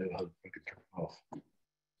don't even know how to fucking turn it off.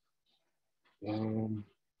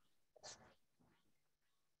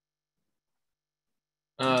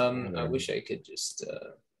 I wish I could just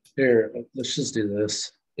here, let's just do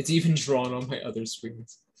this. It's even drawn on my other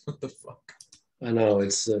screens. What the fuck? I know,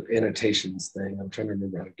 it's the annotations thing. I'm trying to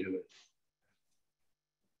remember how to do it.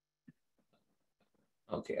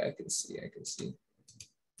 Okay, I can see.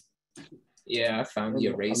 Yeah, I found the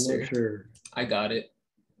eraser. I'm not sure. I got it.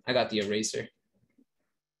 I got the eraser.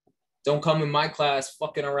 Don't come in my class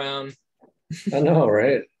fucking around. I know,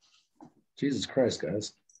 right? Jesus Christ,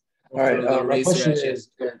 guys. All right, my question is,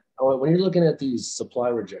 when you're looking at these supply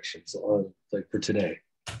rejections on like for today,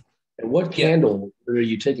 And what Yeah. candle are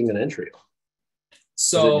you taking an entry on?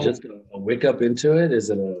 So Is it just a wick up into it? Is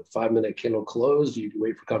it a 5-minute candle close? Do you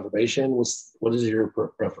wait for confirmation? What is your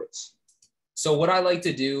preference? So what I like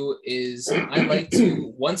to do is I like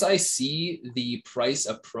to, once I see the price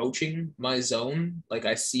approaching my zone, like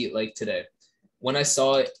I see it like today, when I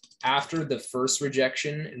saw it after the first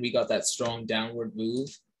rejection and we got that strong downward move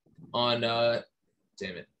on,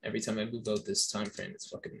 damn it, every time I move out this time frame, it's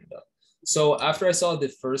fucking up. So after I saw the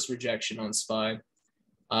first rejection on SPY,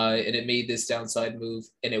 and it made this downside move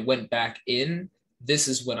and it went back in, this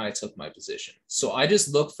is when I took my position. So I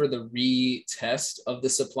just look for the retest of the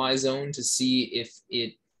supply zone to see if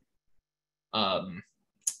it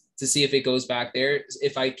goes back there.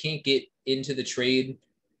 If I can't get into the trade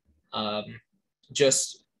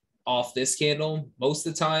just off this candle, most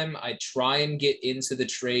of the time I try and get into the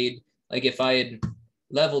trade. Like if I had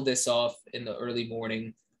leveled this off in the early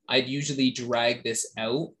morning, I'd usually drag this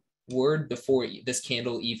outward before this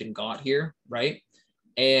candle even got here, right?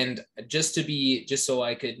 And just so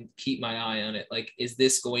I could keep my eye on it, like, is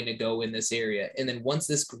this going to go in this area? And then once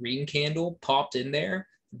this green candle popped in there,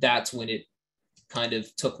 that's when it kind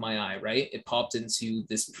of took my eye, right? It popped into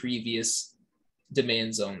this previous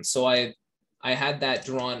demand zone. So I had that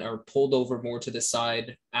drawn or pulled over more to the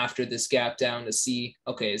side after this gap down to see,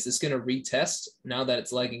 okay, is this going to retest now that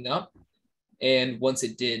it's legging up? And once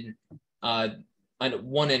it did,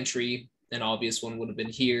 one entry, an obvious one would have been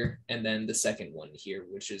here, and then the second one here,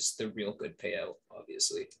 which is the real good payout,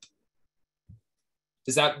 obviously.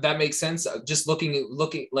 Does that make sense? Just looking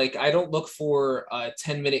like I don't look for a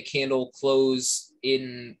 10-minute candle close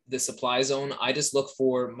in the supply zone. I just look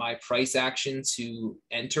for my price action to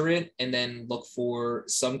enter it and then look for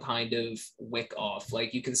some kind of wick off.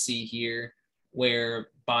 Like you can see here where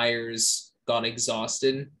buyers got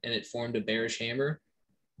exhausted and it formed a bearish hammer.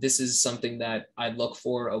 This is something that I look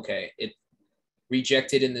for. Okay, it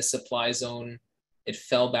rejected in the supply zone. It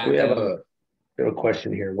fell back We have out. a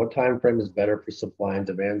question here. What time frame is better for supply and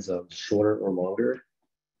demand zones, shorter or longer?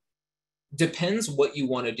 Depends what you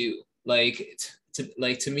want to do. Like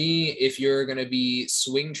to me, if you're going to be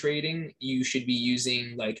swing trading, you should be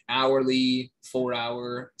using like hourly,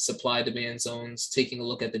 4-hour supply demand zones, taking a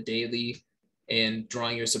look at the daily and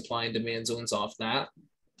drawing your supply and demand zones off that.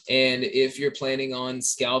 And if you're planning on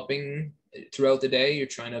scalping throughout the day, you're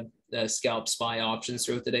trying to scalp SPY options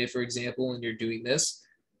throughout the day, for example, and you're doing this,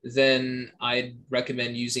 then I'd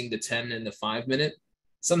recommend using the 10 and the 5-minute.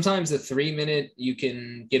 Sometimes the 3-minute you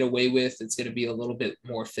can get away with. It's going to be a little bit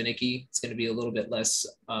more finicky. It's going to be a little bit less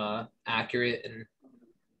accurate, and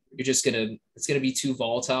it's going to be too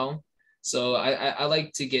volatile. So I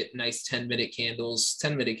like to get nice 10-minute candles.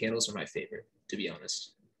 10-minute candles are my favorite, to be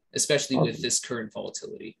honest, especially with this current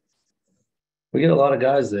volatility. We get a lot of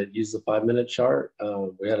guys that use the 5-minute chart.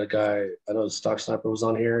 We had a guy, I know Stock Sniper was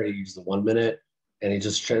on here. He used the 1-minute, and he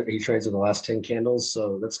trades in the last 10 candles.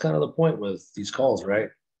 So that's kind of the point with these calls,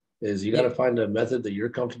 right? Is you got to find a method that you're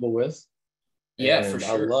comfortable with. Yeah, and for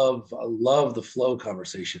sure. I love the flow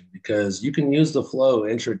conversation because you can use the flow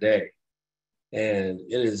intraday, and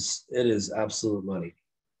it is absolute money.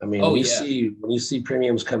 I mean, when you see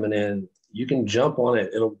premiums coming in, you can jump on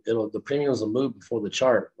it. The premiums will move before the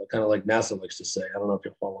chart, kind of like NASA likes to say. I don't know if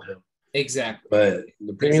you'll follow him. Exactly. But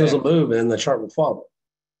the premiums will move and the chart will follow.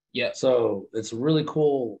 Yeah. So it's a really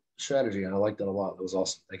cool strategy, and I like that a lot. That was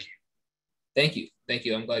awesome. Thank you. Thank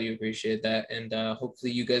you. I'm glad you appreciate that, and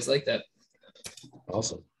hopefully you guys like that.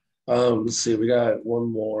 Awesome. Let's see. We got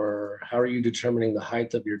one more. How are you determining the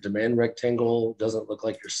height of your demand rectangle? Doesn't look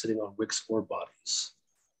like you're sitting on wicks or bodies.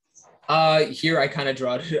 Here I kind of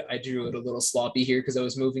drew it a little sloppy here because I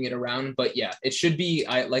was moving it around, but yeah, it should be.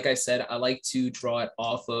 Like I said, I like to draw it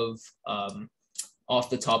off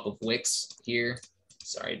the top of wicks here.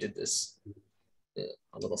 Sorry, I did this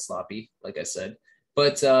a little sloppy, like I said,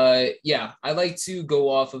 but yeah, I like to go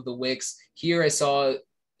off of the wicks. Here I saw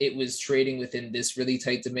it was trading within this really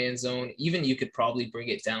tight demand zone. Even you could probably bring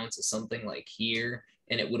it down to something like here,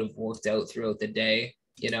 and it would have worked out throughout the day,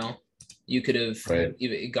 you know. You could have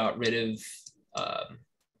got rid of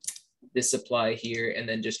this supply here and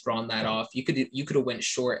then just drawn that off. You could have went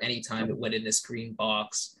short anytime it went in this green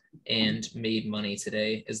box and made money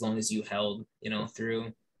today, as long as you held,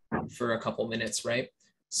 through for a couple minutes, right?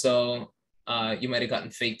 So you might have gotten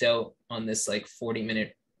faked out on this like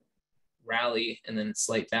 40-minute rally and then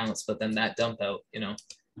slight bounce, but then that dump out,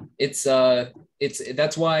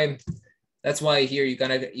 that's why here you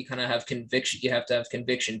kind of have conviction. You have to have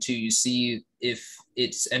conviction too. You see if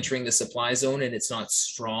it's entering the supply zone and it's not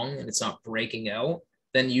strong and it's not breaking out,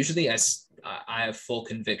 then usually I have full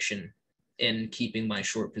conviction in keeping my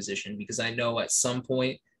short position, because I know at some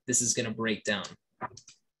point this is going to break down.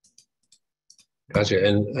 Gotcha.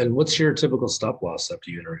 And what's your typical stop loss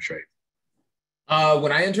after you enter a trade?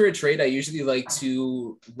 When I enter a trade, I usually like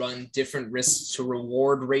to run different risks to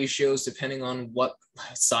reward ratios depending on what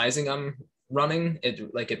sizing I'm running.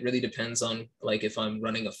 It really depends on like if I'm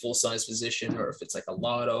running a full size position or if it's like a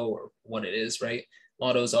lotto or what it is, right?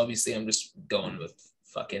 Lottos, obviously, I'm just going with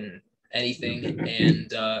fucking anything. And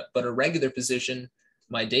but a regular position,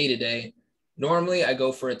 my day to day, normally I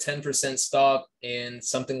go for a 10% stop and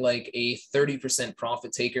something like a 30%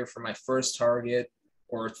 profit taker for my first target,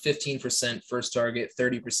 or 15% first target,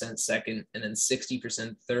 30% second, and then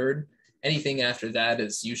 60% third. Anything after that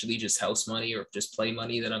is usually just house money or just play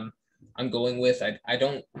money that I'm going with.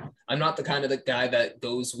 I'm not the kind of the guy that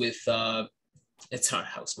goes with it's not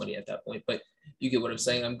house money at that point, but you get what I'm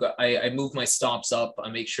saying. I move my stops up. I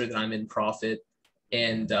make sure that I'm in profit,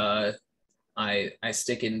 and I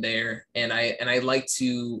stick in there, and I like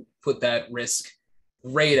to put that risk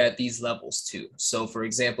right at these levels too. So for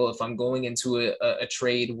example, if I'm going into a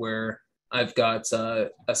trade where I've got a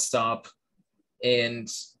stop and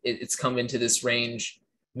it's come into this range,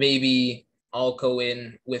 maybe I'll go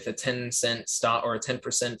in with a 10-cent stop or a 10%,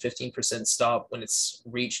 15% stop when it's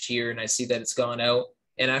reached here and I see that it's gone out.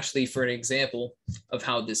 And actually, for an example of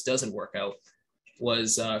how this doesn't work out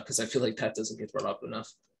was because I feel like that doesn't get brought up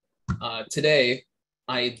enough. Today,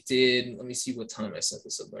 I did, let me see what time I sent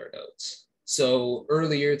this alert out. So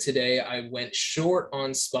earlier today, I went short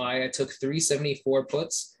on SPY. I took 374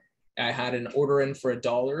 puts. I had an order in for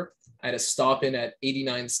 $1. I had a stop in at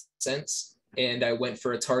 89 cents, and I went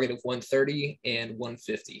for a target of 130 and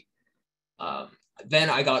 150. Then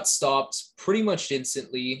I got stopped pretty much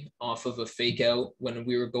instantly off of a fake out when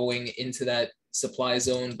we were going into that supply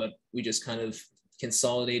zone, but we just kind of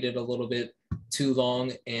consolidated a little bit too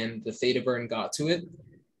long, and the theta burn got to it.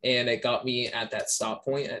 And it got me at that stop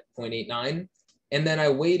point at 0.89. And then I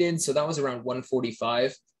waited. So that was around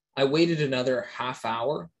 145. I waited another half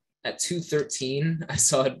hour at 213. I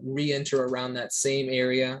saw it re-enter around that same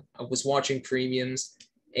area. I was watching premiums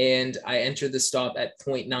and I entered the stop at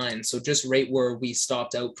 0.9. So just right where we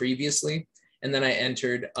stopped out previously. And then I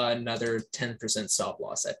entered another 10% stop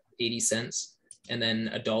loss at 80 cents. And then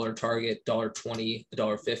 $1 target, $1.20,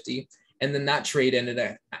 $1.50. And then that trade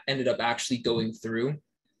ended up actually going through.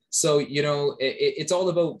 So, you know, it's all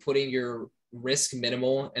about putting your risk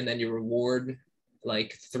minimal and then your reward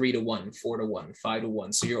like 3-to-1, 4-to-1,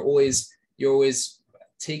 5-to-1. So you're always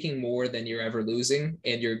taking more than you're ever losing,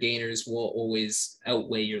 and your gainers will always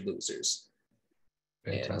outweigh your losers.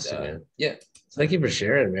 Fantastic, and, man. Yeah. Thank you for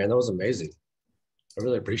sharing, man. That was amazing. I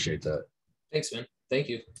really appreciate that. Thanks, man. Thank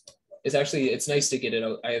you. It's nice to get it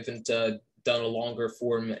out. I haven't done a longer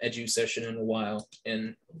form edu session in a while.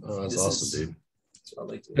 And that's awesome, dude. That's what I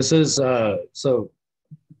like to do. This is so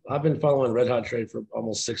I've been following Red Hot Trade for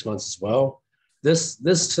almost 6 months as well.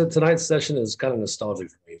 Tonight's session is kind of nostalgic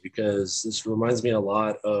for me because this reminds me a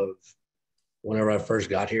lot of whenever I first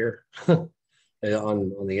got here on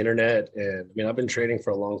the internet. And I mean, I've been trading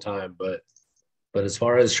for a long time, but as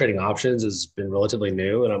far as trading options, it's been relatively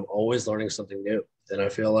new, and I'm always learning something new. And I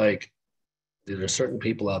feel like there are certain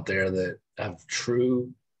people out there that have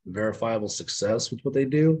true verifiable success with what they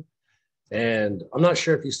do. And I'm not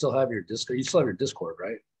sure if you still have your Discord. You still have your Discord,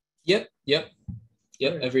 right? Yep.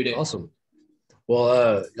 Every day. Awesome.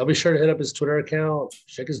 Well, I'll be sure to hit up his Twitter account,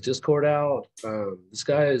 check his Discord out. This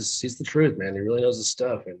guy he's the truth, man. He really knows his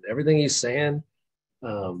stuff, and everything he's saying,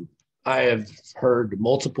 I have heard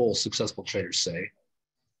multiple successful traders say,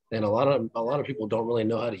 and a lot of people don't really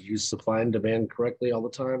know how to use supply and demand correctly all the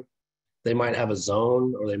time. They might have a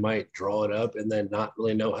zone, or they might draw it up and then not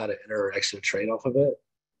really know how to enter or exit a trade off of it.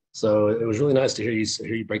 So it was really nice to hear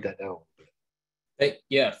you break that down.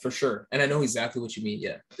 Yeah, for sure. And I know exactly what you mean.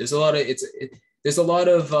 Yeah, there's a lot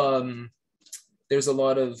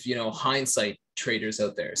of you know, hindsight traders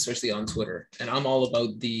out there, especially on Twitter. And I'm all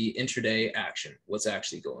about the intraday action, what's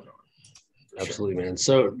actually going on. Absolutely, man.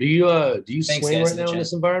 So do you swing right now in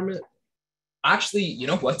this environment? Actually, you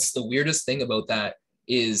know what's the weirdest thing about that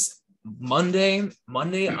is Monday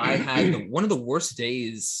I had one of the worst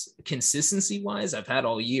days consistency wise I've had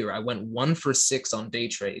all year. I went 1 for 6 on day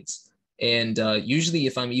trades. And usually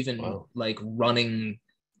if I'm even like running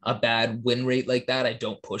a bad win rate like that, I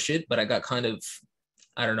don't push it. But I got kind of,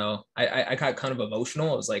 I don't know, I got kind of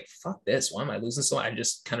emotional. I was like, fuck this. Why am I losing so much? I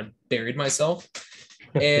just kind of buried myself.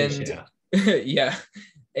 And yeah.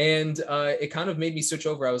 And it kind of made me switch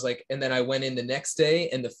over. I was like, and then I went in the next day,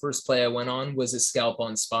 and the first play I went on was a scalp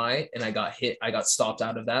on SPY, and I got stopped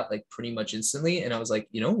out of that like pretty much instantly. And I was like,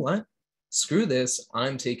 you know what? Screw this.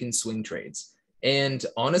 I'm taking swing trades. And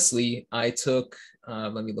honestly, I took,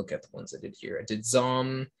 let me look at the ones I did here. I did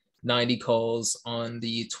ZOM 90 calls on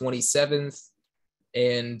the 27th,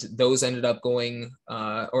 and those ended up going,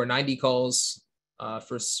 or 90 calls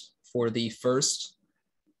for the first.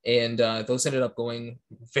 And those ended up going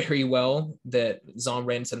very well. That ZOM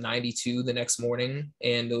ran to 92 the next morning,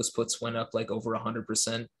 and those puts went up like over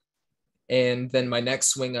 100%. And then my next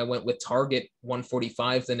swing, I went with Target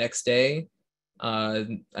 145 the next day. I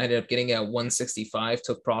ended up getting at 165,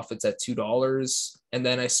 took profits at $2. And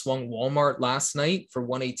then I swung Walmart last night for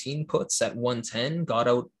 118 puts at 110, got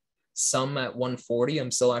out some at 140. I'm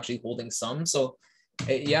still actually holding some. So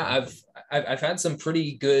yeah, I've had some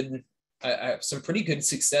pretty good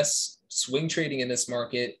success swing trading in this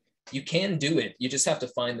market. You can do it. You just have to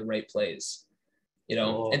find the right plays,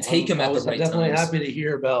 and take them at the right times. I'm definitely happy to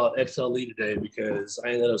hear about XLE today because I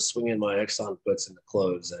ended up swinging my Exxon puts in the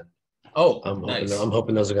close, and nice. I'm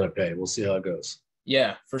hoping those are going to pay. We'll see how it goes.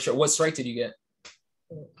 Yeah, for sure. What strike did you get?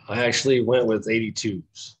 I actually went with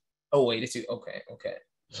 82s. Oh, 82. Okay.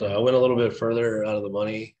 So I went a little bit further out of the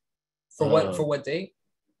money. For what date?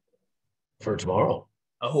 For tomorrow.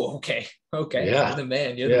 Oh, okay. Yeah. You're the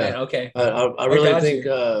man. The man. Okay. I really think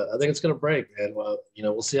it's gonna break, and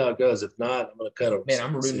we'll see how it goes. If not, I'm gonna cut them. Man,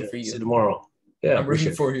 I'm rooting for you. See tomorrow. Yeah, I'm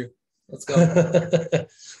rooting for you. Let's go.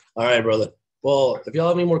 All right, brother. Well, if y'all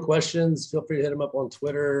have any more questions, feel free to hit him up on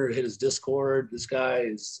Twitter, hit his Discord. This guy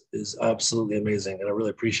is absolutely amazing, and I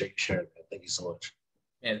really appreciate you sharing it. Thank you so much.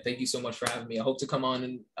 Man, thank you so much for having me. I hope to come on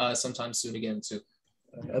and sometime soon again too.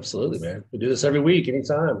 Absolutely, man. We do this every week,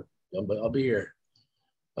 anytime. I'll be here.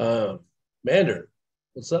 Mander,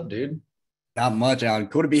 what's up, dude? Not much, Alan.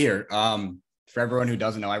 Cool to be here. For everyone who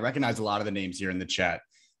doesn't know, I recognize a lot of the names here in the chat.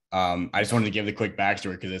 I just wanted to give the quick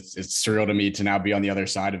backstory because it's surreal to me to now be on the other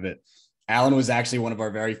side of it. Alan was actually one of our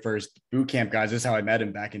very first boot camp guys. This is how I met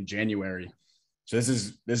him back in January. So this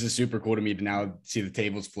is super cool to me to now see the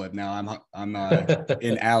tables flip. Now I'm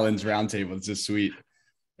in Alan's roundtable. It's just sweet.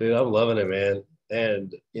 Dude, I'm loving it, man.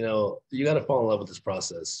 And, you got to fall in love with this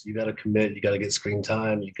process. You got to commit. You got to get screen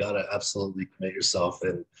time. You got to absolutely commit yourself.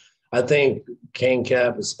 And I think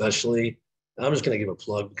CaneCap especially, I'm just going to give a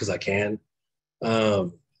plug because I can.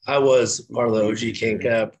 I was part of the OG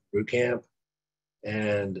CaneCap boot camp,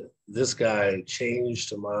 and this guy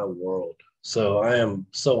changed my world. So I am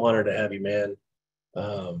so honored to have you, man.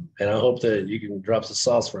 And I hope that you can drop some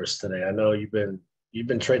sauce for us today. I know you've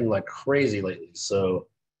been trading like crazy lately. So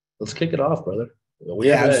let's kick it off, brother. We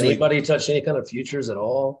haven't had anybody touch any kind of futures at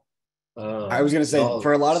all. I was going to say,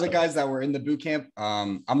 for a lot of the guys that were in the boot camp,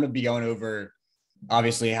 I'm going to be going over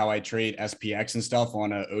obviously how I trade SPX and stuff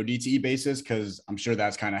on a ODTE basis, because I'm sure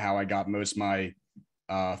that's kind of how I got most of my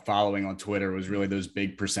following on Twitter, was really those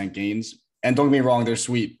big percent gains. And don't get me wrong, they're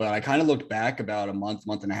sweet, but I kind of looked back about a month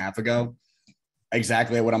and a half ago,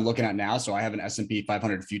 exactly what I'm looking at now. So I have an S&P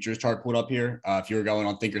 500 futures chart pulled up here. If you were going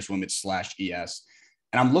on Thinkorswim, it's /ES.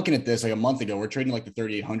 And I'm looking at this like a month ago, we're trading like the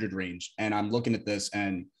 3,800 range. And I'm looking at this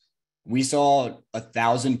and we saw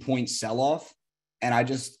 1,000-point sell-off. And I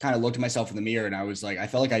just kind of looked at myself in the mirror and I was like, I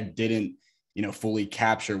felt like I didn't, fully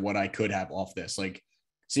capture what I could have off this. Like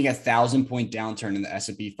seeing 1,000-point downturn in the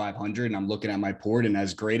S&P 500. And I'm looking at my port, and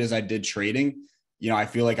as great as I did trading, I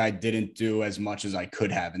feel like I didn't do as much as I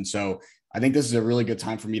could have. And so I think this is a really good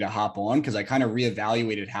time for me to hop on, because I kind of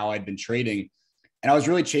reevaluated how I'd been trading. And I was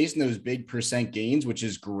really chasing those big percent gains, which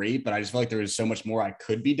is great, but I just felt like there was so much more I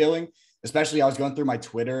could be doing. Especially I was going through my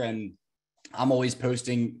Twitter and I'm always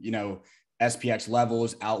posting, SPX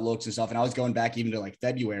levels, outlooks and stuff. And I was going back even to like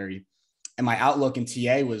February, and my outlook in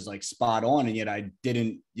TA was like spot on. And yet I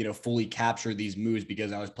didn't, fully capture these moves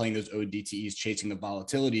because I was playing those ODTEs, chasing the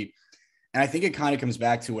volatility. And I think it kind of comes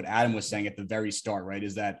back to what Adam was saying at the very start, right?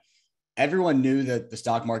 Is that everyone knew that the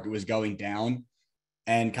stock market was going down.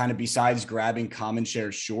 And kind of besides grabbing common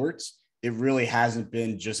share shorts, it really hasn't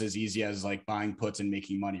been just as easy as like buying puts and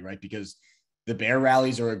making money, right? Because the bear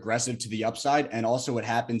rallies are aggressive to the upside. And also what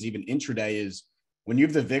happens even intraday is when you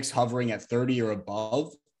have the VIX hovering at 30 or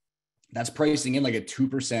above, that's pricing in like a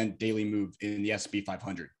 2% daily move in the S&P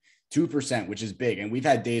 500, 2%, which is big. And we've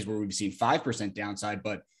had days where we've seen 5% downside,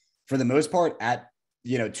 but for the most part at,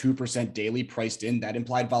 2% daily priced in, that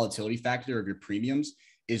implied volatility factor of your premiums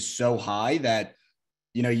is so high that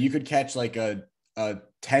you could catch like a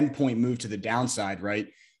 10-point move to the downside, right?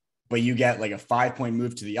 But you get like a 5-point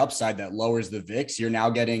move to the upside that lowers the VIX. You're now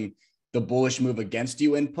getting the bullish move against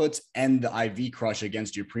you inputs and the IV crush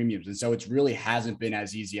against your premiums. And so it really hasn't been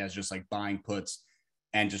as easy as just like buying puts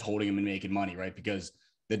and just holding them and making money, right? Because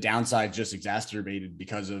the downside just exacerbated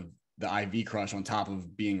because of the IV crush on top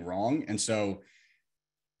of being wrong. And so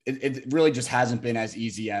it really just hasn't been as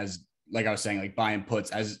easy as like I was saying, like buying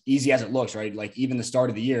puts, as easy as it looks, right? Like even the start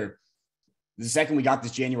of the year, the second we got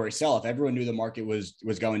this January sell-off, everyone knew the market was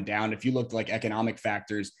going down. If you looked like economic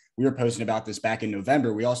factors, we were posting about this back in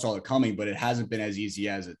November. We all saw it coming, but it hasn't been as easy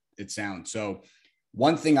as it sounds. So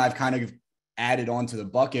one thing I've kind of added onto the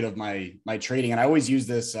bucket of my trading, and I always use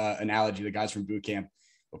this analogy, the guys from boot camp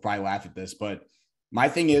will probably laugh at this, but my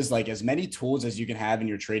thing is like as many tools as you can have in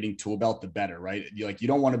your trading tool belt, the better, right? You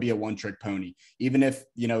don't want to be a one-trick pony. Even if,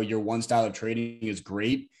 your one style of trading is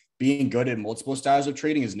great, being good at multiple styles of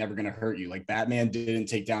trading is never going to hurt you. Like Batman didn't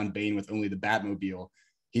take down Bane with only the Batmobile.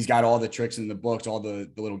 He's got all the tricks in the books, all the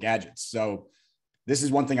little gadgets. So this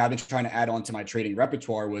is one thing I've been trying to add on to my trading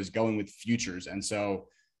repertoire was going with futures. And so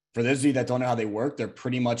for those of you that don't know how they work, they're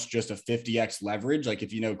pretty much just a 50x leverage. Like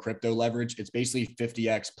if you know crypto leverage, it's basically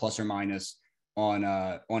 50x plus or minus on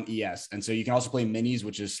ES. And so you can also play minis,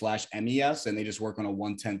 which is /MES, and they just work on a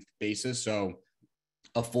 1/10 basis. So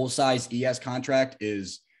a full size ES contract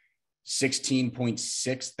is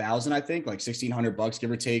 16.6 thousand, I think, like $1,600, give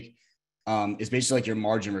or take, is basically like your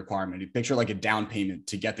margin requirement. You picture like a down payment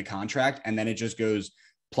to get the contract, and then it just goes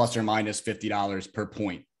plus or minus $50 per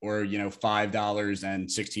point, or $5 and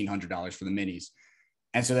 $1,600 for the minis.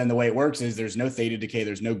 And so then the way it works is there's no theta decay,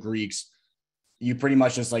 there's no Greeks. You pretty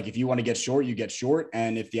much just like, if you want to get short, you get short.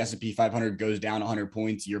 And if the S&P 500 goes down 100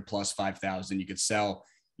 points, you're plus 5,000. You could sell,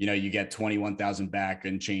 you get 21,000 back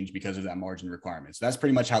and change because of that margin requirement. So that's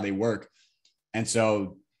pretty much how they work. And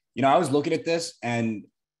so, I was looking at this, and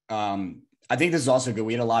I think this is also good.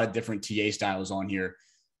 We had a lot of different TA styles on here,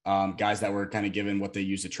 guys that were kind of given what they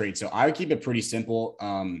use to trade. So I would keep it pretty simple.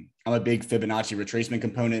 I'm a big Fibonacci retracement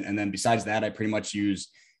component. And then besides that, I pretty much use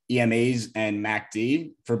EMAs and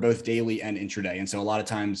MACD for both daily and intraday. And so a lot of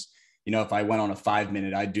times, if I went on a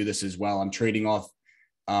 5-minute, I'd do this as well. I'm trading off,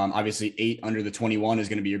 obviously 8 under the 21 is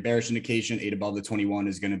going to be your bearish indication. 8 above the 21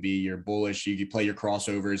 is going to be your bullish. You can play your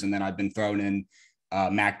crossovers. And then I've been thrown in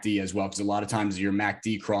MACD as well, because a lot of times your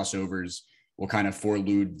MACD crossovers will kind of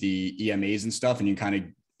foreload the EMAs and stuff. And you kind of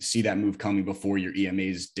see that move coming before your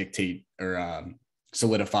EMAs dictate or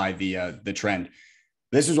solidify the trend.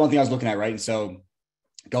 This is one thing I was looking at, right? And so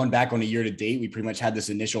going back on a year to date, we pretty much had this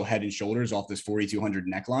initial head and shoulders off this 4,200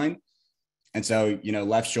 neckline. And so,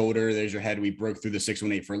 left shoulder, there's your head. We broke through the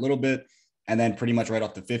 618 for a little bit. And then pretty much right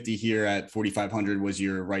off the 50 here at 4,500 was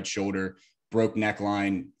your right shoulder, broke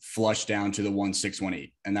neckline, flushed down to the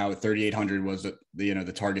 1,618. And now at 3,800 was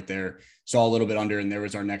the target there. Saw a little bit under, and there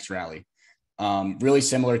was our next rally. Really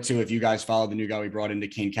similar to, if you guys follow the new guy we brought into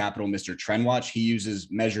Kane Capital, Mr. Trendwatch, he uses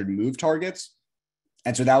measured move targets.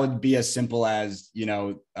 And so that would be as simple as,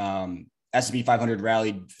 S&P 500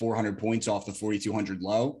 rallied 400 points off the 4,200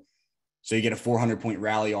 low. So you get a 400-point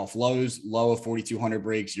rally off lows, low of 4,200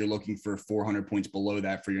 breaks. You're looking for 400 points below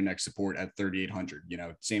that for your next support at 3,800,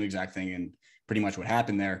 same exact thing. And pretty much what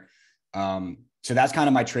happened there. So that's kind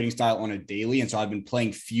of my trading style on a daily. And so I've been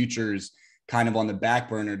playing futures kind of on the back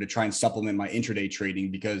burner to try and supplement my intraday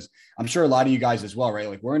trading, because I'm sure a lot of you guys as well, right?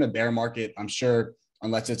 Like we're in a bear market. I'm sure,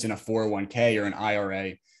 unless it's in a 401k or an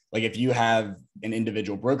IRA, like if you have an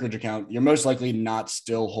individual brokerage account, you're most likely not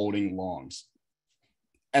still holding longs.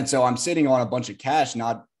 And so I'm sitting on a bunch of cash,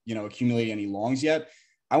 not, accumulating any longs yet.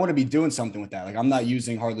 I want to be doing something with that. Like I'm not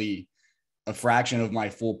using hardly a fraction of my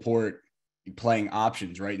full port playing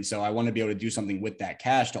options, right? And so I want to be able to do something with that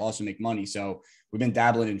cash to also make money. So we've been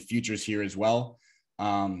dabbling in futures here as well.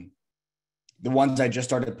 The ones I just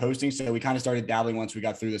started posting. So we kind of started dabbling once we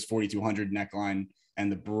got through this 4,200 neckline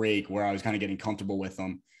and the break, where I was kind of getting comfortable with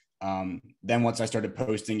them. Then once I started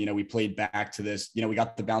posting, we played back to this, we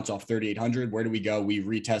got the bounce off 3,800. Where do we go? We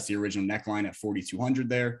retest the original neckline at 4,200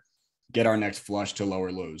 there, get our next flush to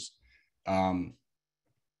lower lows.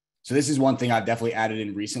 So this is one thing I've definitely added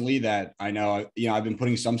in recently that I know, I've been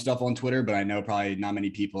putting some stuff on Twitter, but I know probably not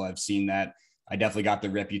many people have seen that. I definitely got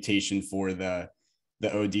the reputation for the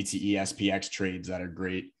ODTE SPX trades that are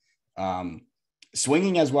great.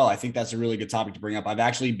 Swinging as well. I think that's a really good topic to bring up. I've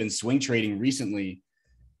actually been swing trading recently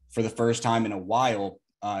for the first time in a while,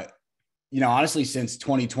 honestly, since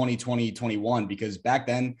 2020, 2021, because back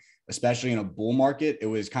then, especially in a bull market, it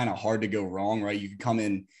was kind of hard to go wrong, right? You could come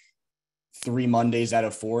in 3 Mondays out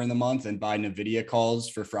of 4 in the month and buy NVIDIA calls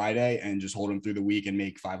for Friday and just hold them through the week and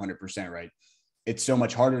make 500%, right? It's so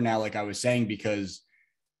much harder now, like I was saying, because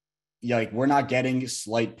we're not getting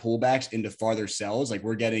slight pullbacks into farther sells. Like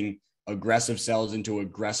we're getting aggressive sells into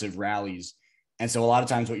aggressive rallies. And so a lot of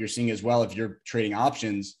times what you're seeing as well, if you're trading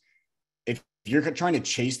options, if you're trying to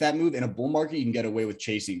chase that move in a bull market, you can get away with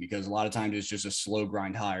chasing, because a lot of times it's just a slow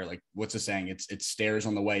grind higher. Like what's the saying? It's stairs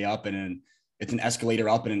on the way up, and it's an escalator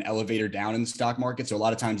up and an elevator down in the stock market. So a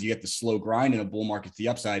lot of times you get the slow grind in a bull market to the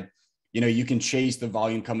upside. you can chase the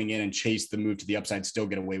volume coming in and chase the move to the upside, still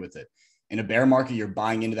get away with it. In a bear market, you're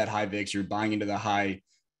buying into that high VIX, you're buying into the high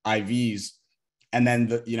IVs. And then,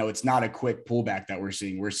 it's not a quick pullback that we're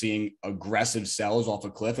seeing. We're seeing aggressive sells off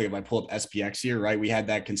a cliff. Like if I pull up SPX here, right, we had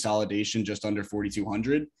that consolidation just under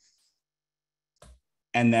 4,200.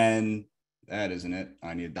 And then that isn't it.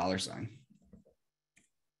 I need a dollar sign.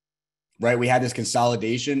 Right. We had this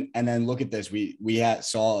consolidation. And then look at this. We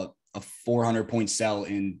saw a 400-point sell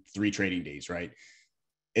in 3 trading days, right?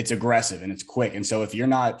 It's aggressive and it's quick. And so if you're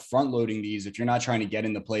not front loading these, if you're not trying to get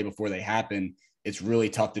into play before they happen, it's really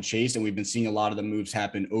tough to chase. And we've been seeing a lot of the moves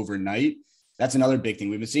happen overnight. That's another big thing.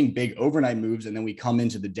 We've been seeing big overnight moves, and then we come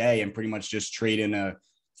into the day and pretty much just trade in a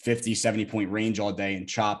 50, 70-point range all day and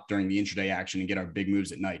chop during the intraday action and get our big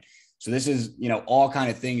moves at night. So this is, all kind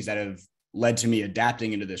of things that have led to me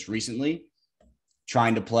adapting into this recently,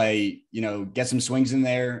 trying to play, get some swings in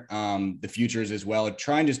there, the futures as well,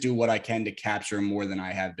 try and just do what I can to capture more than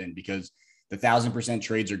I have been, because the 1,000%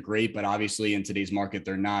 trades are great, but obviously in today's market,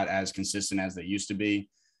 they're not as consistent as they used to be.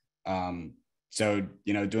 So,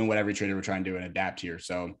 doing what every trader would try and do and adapt here.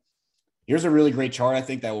 So here's a really great chart, I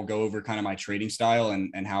think, that will go over kind of my trading style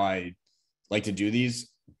and how I like to do these.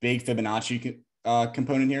 Big Fibonacci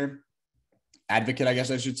component here. Advocate, I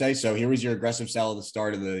guess I should say. So here was your aggressive sell at the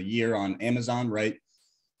start of the year on Amazon, right?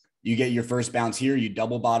 You get your first bounce here, you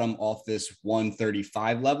double bottom off this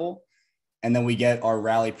 135 level. And then we get our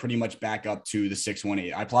rally pretty much back up to the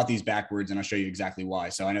 618. I plot these backwards and I'll show you exactly why.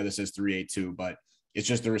 So I know this is 382, but it's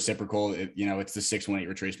just the reciprocal. It's the 618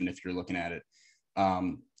 retracement if you're looking at it.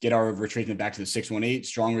 Get our retracement back to the 618,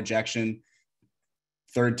 strong rejection,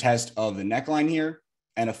 third test of the neckline here,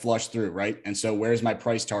 and a flush through, right? And so where's my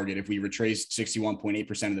price target? If we retrace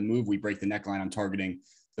 61.8% of the move, we break the neckline. I'm targeting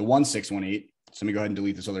the 1618. So let me go ahead and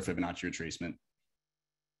delete this other Fibonacci retracement.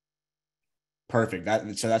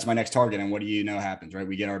 Perfect. So that's my next target. And what do you know happens, right?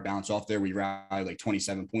 We get our bounce off there. We rally like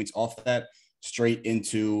 27 points off that, straight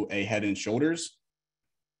into a head and shoulders.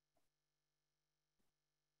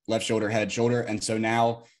 Left shoulder, head, shoulder. And so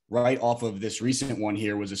now right off of this recent one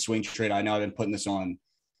here was a swing trade. I know I've been putting this on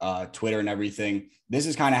Twitter and everything. This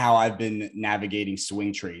is kind of how I've been navigating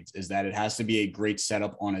swing trades, is that it has to be a great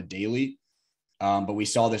setup on a daily. But we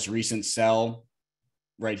saw this recent sell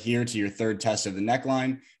right here to your third test of the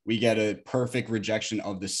neckline. We get a perfect rejection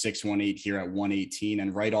of the 618 here at 118.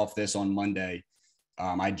 And right off this on Monday,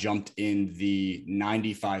 I jumped in the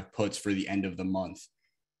 95 puts for the end of the month,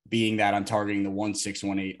 being that I'm targeting the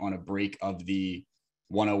 1618 on a break of the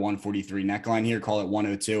 101.43 neckline here, call it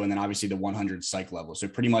 102. And then obviously the 100 psych level. So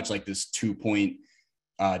pretty much like this 2-point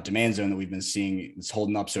demand zone that we've been seeing is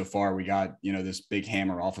holding up so far. We got, this big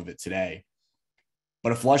hammer off of it today.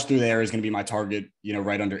 But a flush through there is going to be my target,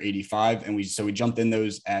 right under 85. And we jumped in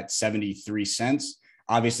those at 73 cents.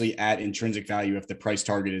 Obviously at intrinsic value, if the price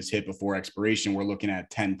target is hit before expiration, we're looking at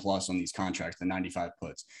 10 plus on these contracts, the 95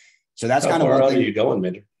 puts. So that's kind of where what are you going,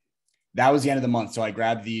 Mander? That was the end of the month. So I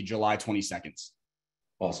grabbed the July 22nd.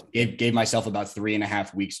 Awesome. It gave myself about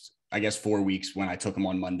 3.5 weeks, I guess 4 weeks when I took them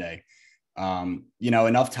on Monday.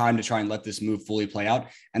 Enough time to try and let this move fully play out.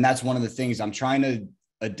 And that's one of the things I'm trying to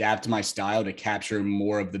adapt my style to capture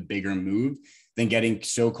more of the bigger move than getting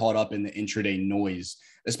so caught up in the intraday noise,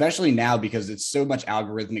 especially now because it's so much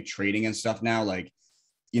algorithmic trading and stuff now. Like,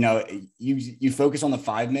 you focus on the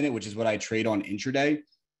 5-minute, which is what I trade on intraday.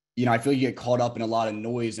 I feel you get caught up in a lot of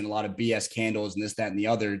noise and a lot of BS candles and this, that, and the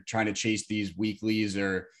other, trying to chase these weeklies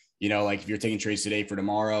or, like if you're taking trades today for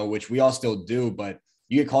tomorrow, which we all still do, but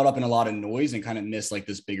you get caught up in a lot of noise and kind of miss like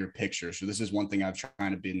this bigger picture. So this is one thing I've tried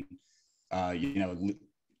to be,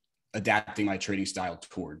 adapting my trading style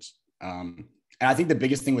towards. And I think the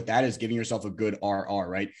biggest thing with that is giving yourself a good RR,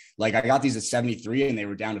 right? Like I got these at 73 and they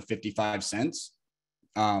were down to 55 cents.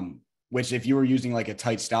 Which if you were using like a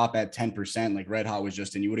tight stop at 10%, like Red Hot was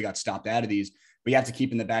just in, you would have got stopped out of these, but you have to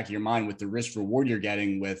keep in the back of your mind with the risk reward you're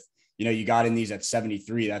getting with, you got in these at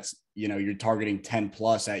 73, that's, you're targeting 10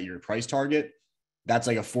 plus at your price target. That's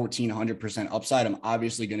like a 1,400% upside. I'm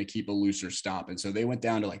obviously going to keep a looser stop. And so they went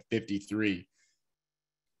down to like 53.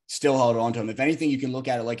 Still held on to them. If anything, you can look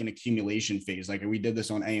at it like an accumulation phase. Like we did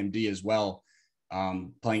this on AMD as well,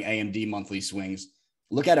 playing AMD monthly swings.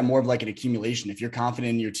 Look at it more of like an accumulation. If you're confident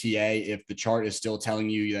in your TA, if the chart is still telling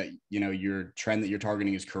you that, your trend that you're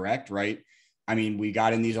targeting is correct, right? I mean, we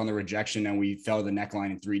got in these on the rejection and we fell to the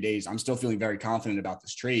neckline in 3 days. I'm still feeling very confident about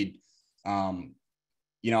this trade. I'm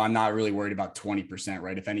not really worried about 20%,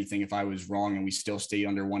 right? If anything, if I was wrong and we still stayed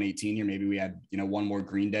under 118 here, maybe we had, one more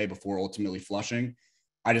green day before ultimately flushing,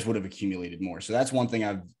 I just would have accumulated more. So that's one thing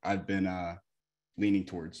I've been leaning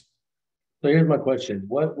towards. So here's my question.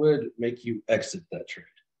 What would make you exit that trade?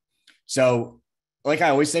 So like I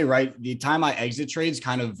always say, right, the time I exit trades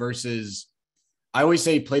kind of versus, I always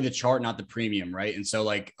say play the chart, not the premium, right? And so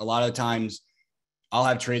like a lot of times I'll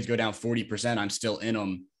have trades go down 40%. I'm still in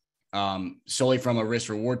them solely from a risk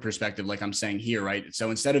reward perspective, like I'm saying here, right?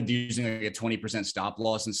 So instead of using like a 20% stop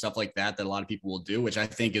loss and stuff like that, that a lot of people will do, which I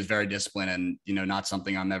think is very disciplined and, you know, not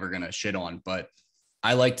something I'm ever going to shit on. But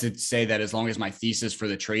I like to say that as long as my thesis for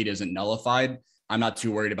the trade isn't nullified, I'm not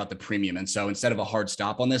too worried about the premium. And so instead of a hard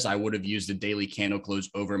stop on this, I would have used a daily candle close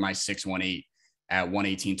over my 618 at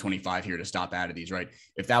 118.25 here to stop out of these, right?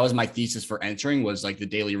 If that was my thesis for entering, was like the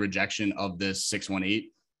daily rejection of this 618,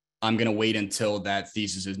 I'm going to wait until that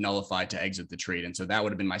thesis is nullified to exit the trade. And so that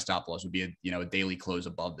would have been my stop loss, would be a daily close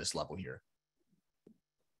above this level here.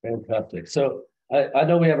 Fantastic. So I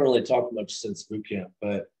know we haven't really talked much since boot camp,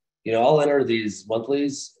 but I'll enter these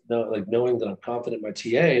monthlies, knowing that I'm confident in my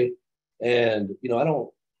TA, and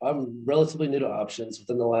I'm relatively new to options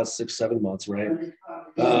within the last 6-7 months, right?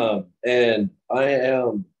 And I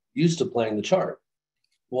am used to playing the chart.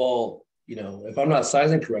 Well, if I'm not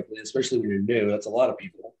sizing correctly, especially when you're new, that's a lot of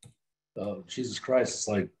people. Jesus Christ, it's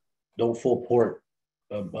like, don't full port,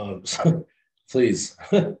 please.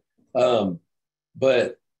 But I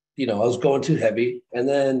was going too heavy, and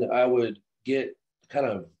then I would get kind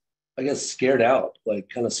of, I guess, scared out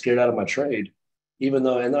of my trade,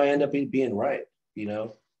 and I end up being right,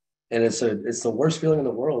 and it's the worst feeling in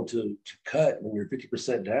the world to cut when you're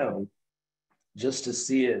 50% down just to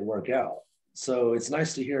see it work out. So it's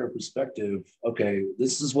nice to hear a perspective. Okay,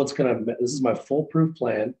 this is my foolproof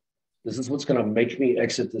plan. This is what's going to make me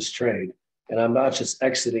exit this trade. And I'm not just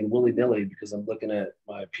exiting willy-nilly because I'm looking at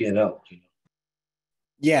my P&L.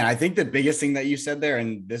 Yeah, I think the biggest thing that you said there,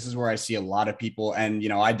 and this is where I see a lot of people, and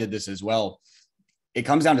I did this as well, it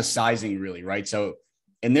comes down to sizing really, right? So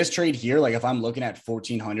in this trade here, like if I'm looking at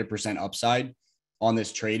 1,400% upside on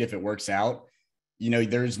this trade, if it works out,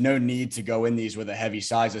 there's no need to go in these with a heavy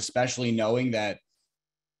size, especially knowing that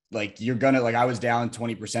like you're going to, like I was down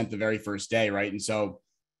 20% the very first day, right? And so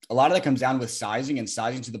a lot of that comes down with sizing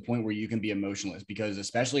to the point where you can be emotionless, because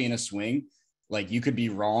especially in a swing, like you could be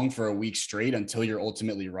wrong for a week straight until you're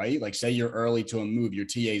ultimately right. Like say you're early to a move, your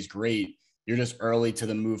TA is great. You're just early to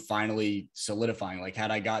the move finally solidifying. Like had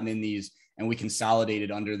I gotten in these and we consolidated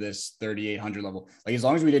under this 3,800 level, like as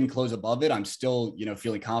long as we didn't close above it, I'm still,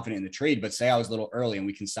 feeling confident in the trade. But say I was a little early and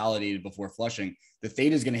we consolidated before flushing, the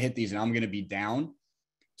theta is going to hit these and I'm going to be down.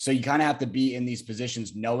 So you kind of have to be in these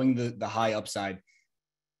positions, knowing the high upside,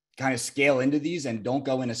 kind of scale into these and don't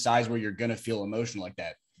go in a size where you're going to feel emotional like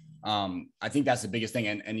that. I think that's the biggest thing.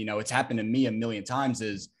 And it's happened to me a million times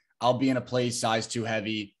is I'll be in a place size too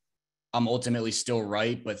heavy. I'm ultimately still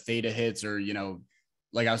right, but theta hits or,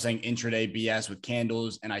 like I was saying, intraday BS with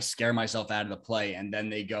candles, and I scare myself out of the play and then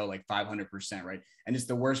they go like 500%, right? And it's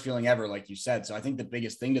the worst feeling ever, like you said. So I think the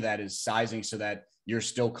biggest thing to that is sizing so that you're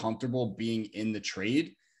still comfortable being in the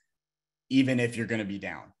trade, even if you're going to be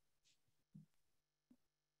down.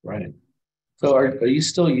 Right. So are you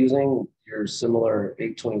still using your similar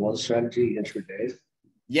 821 strategy intraday?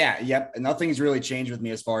 Yeah. Yep. Nothing's really changed with me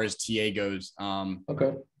as far as TA goes.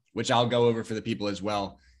 Okay. Which I'll go over for the people as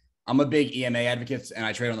well. I'm a big EMA advocate and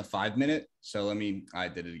I trade on the 5-minute. So I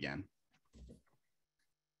did it again.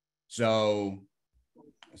 So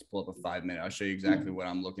let's pull up a 5-minute. I'll show you exactly what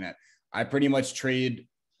I'm looking at. I pretty much trade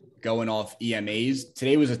going off EMAs.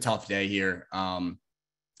 Today was a tough day here.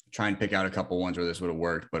 Try and pick out a couple ones where this would have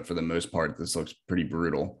worked, but for the most part, this looks pretty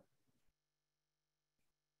brutal.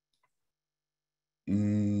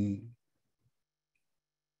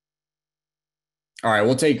 All right,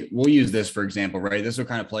 we'll use this for example, right? This will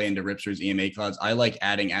kind of play into Ripster's EMA clouds. I like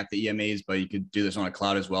adding at the EMAs, but you could do this on a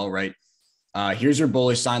cloud as well, right? Here's your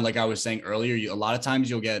bullish sign. Like I was saying earlier, a lot of times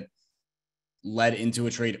you'll get led into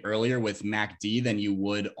a trade earlier with MACD than you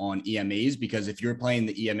would on EMAs, because if you're playing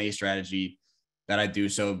the EMA strategy that I do,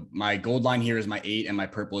 so my gold line here is my 8 and my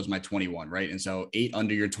purple is my 21, right? And so 8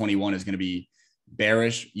 under your 21 is going to be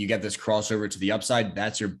bearish. You get this crossover to the upside.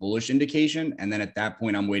 That's your bullish indication. And then at that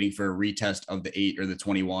point, I'm waiting for a retest of the 8 or the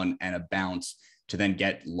 21 and a bounce to then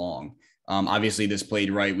get long. Obviously this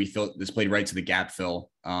played right. This played right to the gap fill.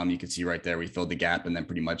 You can see right there, we filled the gap and then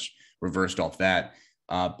pretty much reversed off that.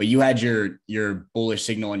 But you had your bullish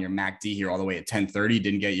signal on your MACD here all the way at 10:30,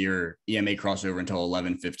 didn't get your EMA crossover until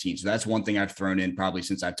 11:15. So that's one thing I've thrown in probably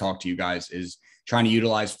since I've talked to you guys, is trying to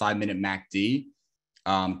utilize 5-minute MACD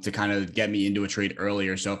to kind of get me into a trade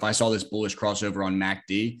earlier. So if I saw this bullish crossover on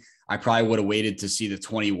MACD, I probably would have waited to see the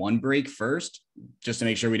 21 break first, just to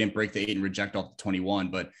make sure we didn't break the 8 and reject off the 21.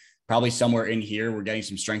 But probably somewhere in here, we're getting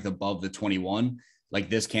some strength above the 21. Like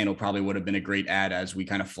this candle probably would have been a great add as we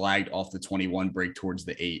kind of flagged off the 21 break towards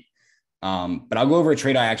the 8. But I'll go over a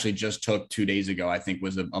trade I actually just took 2 days ago. I think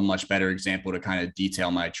was a much better example to kind of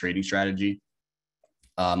detail my trading strategy.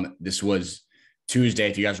 This was Tuesday.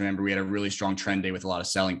 If you guys remember, we had a really strong trend day with a lot of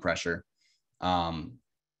selling pressure.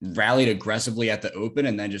 Rallied aggressively at the open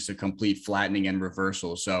and then just a complete flattening and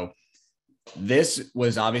reversal. So this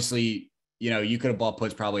was obviously, you could have bought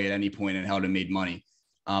puts probably at any point and held and made money.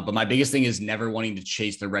 But my biggest thing is never wanting to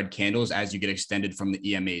chase the red candles as you get extended from the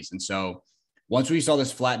EMAs. And so once we saw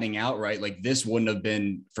this flattening out, right, like this wouldn't have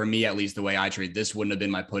been, for me at least the way I trade, this wouldn't have been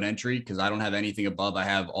my put entry because I don't have anything above. I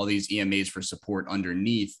have all these EMAs for support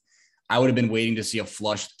underneath. I would have been waiting to see a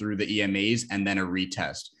flush through the EMAs and then a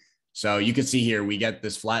retest. So you can see here, we get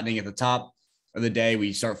this flattening at the top of the day.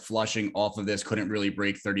 We start flushing off of this, couldn't really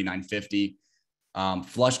break 39.50.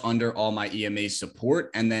 Flush under all my EMA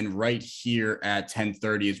support. And then right here at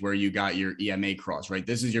 10:30 is where you got your EMA cross, right?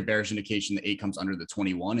 This is your bearish indication. The 8 comes under the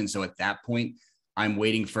 21. And so at that point, I'm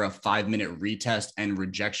waiting for a 5-minute retest and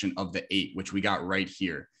rejection of the 8, which we got right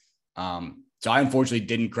here. So I unfortunately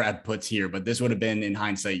didn't grab puts here, but this would have been in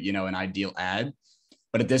hindsight, an ideal ad.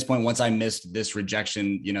 But at this point, once I missed this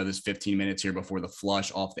rejection, this 15 minutes here before the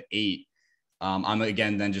flush off the 8, I'm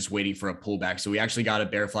again then just waiting for a pullback. So we actually got a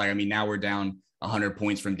bear flag. I mean, now we're down 100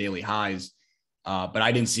 points from daily highs, but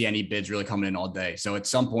I didn't see any bids really coming in all day. So at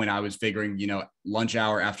some point I was figuring, lunch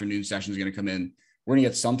hour, afternoon session is going to come in. We're going to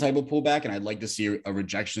get some type of pullback, and I'd like to see a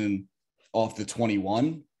rejection off the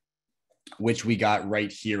 21, which we got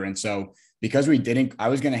right here. And so because I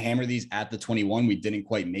was going to hammer these at the 21. We didn't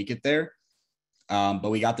quite make it there. But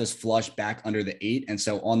we got this flush back under the 8. And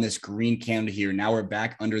so on this green candle here, now we're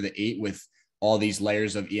back under the 8 with all these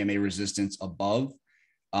layers of EMA resistance above.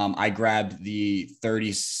 I grabbed the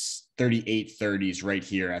 38.30s right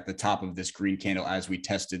here at the top of this green candle as we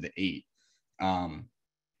tested the 8.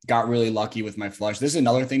 Got really lucky with my flush. This is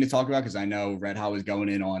another thing to talk about because I know Red Hot was going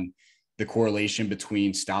in on the correlation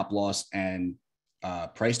between stop loss and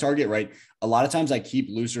price target, right? A lot of times I keep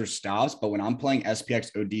looser stops, but when I'm playing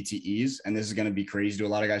SPX ODTEs, and this is going to be crazy to a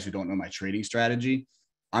lot of guys who don't know my trading strategy,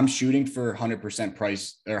 I'm shooting for 100%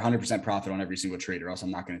 price or 100% profit on every single trade, or else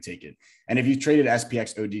I'm not going to take it. And if you've traded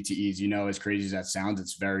SPX ODTEs, as crazy as that sounds,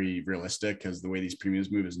 it's very realistic because the way these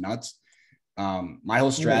premiums move is nuts. My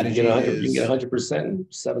whole strategy you can get 100% in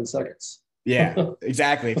 7 seconds. Yeah,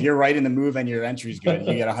 exactly. If you're right in the move and your entry is good,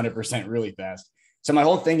 you get 100% really fast. So my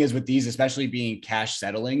whole thing is with these, especially being cash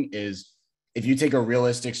settling, is if you take a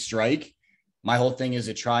realistic strike, my whole thing is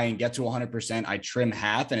to try and get to 100%. I trim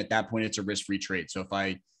half, and at that point, it's a risk-free trade. So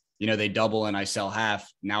if they double and I sell half,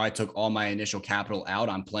 now I took all my initial capital out.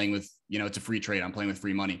 I'm playing with, it's a free trade. I'm playing with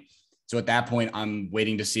free money. So at that point, I'm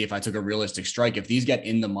waiting to see if I took a realistic strike. If these get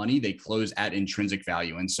in the money, they close at intrinsic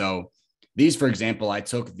value. And so these, for example, I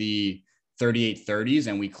took the 38.30s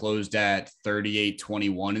and we closed at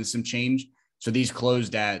 38.21 and some change. So these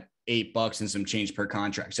closed at $8 and some change per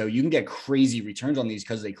contract. So you can get crazy returns on these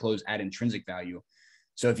because they close at intrinsic value.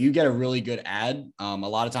 So if you get a really good ad, a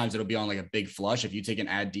lot of times it'll be on like a big flush. If you take an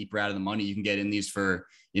ad deeper out of the money, you can get in these for,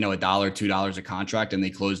 $1, $2 a contract, and they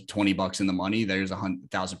close $20 in the money. There's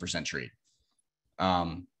 1,000% trade.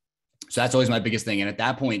 So that's always my biggest thing. And at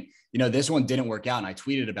that point, this one didn't work out. And I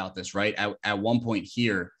tweeted about this, right? At one point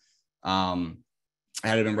here, I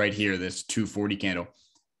had it been right here, this 240 candle.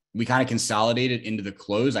 We kind of consolidated into the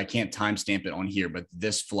close. I can't timestamp it on here, but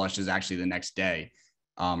this flush is actually the next day.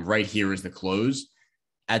 Right here is the close.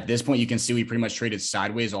 At this point, you can see we pretty much traded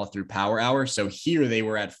sideways all through power hour. So here they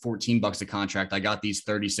were at $14 a contract. I got these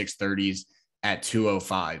 36.30s at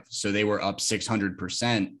 205. So they were up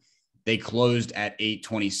 600%. They closed at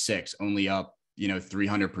 826, only up,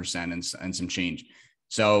 300% and some change.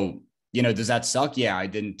 So, does that suck? Yeah, I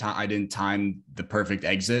didn't time the perfect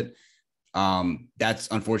exit. That's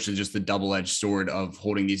unfortunately just the double-edged sword of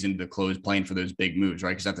holding these into the close, playing for those big moves,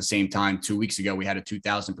 right? Because at the same time, 2 weeks ago, we had a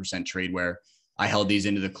 2,000% trade where I held these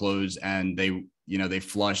into the close and they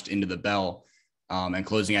flushed into the bell, and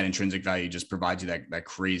closing at intrinsic value just provides you that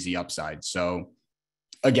crazy upside. So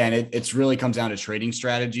again, it's really comes down to trading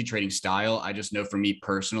strategy, trading style. I just know for me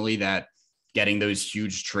personally that getting those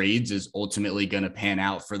huge trades is ultimately going to pan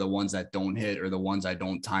out for the ones that don't hit or the ones I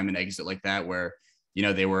don't time an exit like that, where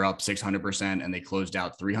they were up 600% and they closed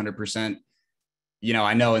out 300%.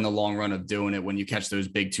 I know in the long run of doing it, when you catch those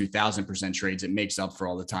big 2,000% trades, it makes up for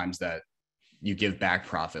all the times that you give back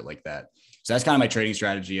profit like that. So that's kind of my trading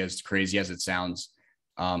strategy, as crazy as it sounds,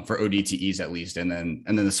 for ODTEs at least. And then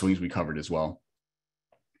the swings we covered as well.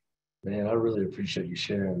 Man, I really appreciate you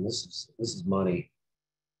sharing. This is money.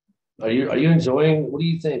 Are you enjoying, what do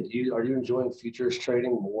you think? Are you enjoying futures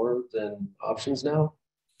trading more than options now?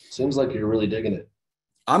 Seems like you're really digging it.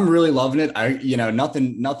 I'm really loving it.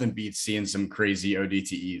 Nothing beats seeing some crazy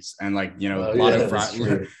ODTEs and like,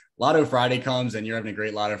 Lotto Friday comes and you're having a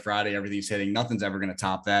great Lotto Friday. Everything's hitting. Nothing's ever going to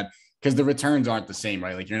top that because the returns aren't the same,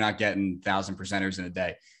 right? Like you're not getting 1,000%ers in a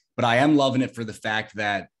day, but I am loving it for the fact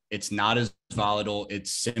that it's not as volatile.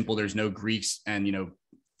 It's simple. There's no Greeks and,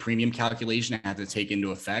 premium calculation I have to take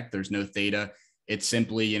into effect. There's no theta. It's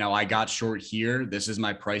simply, I got short here. This is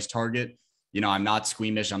my price target. I'm not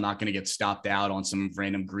squeamish. I'm not going to get stopped out on some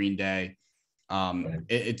random green day.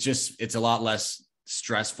 It's a lot less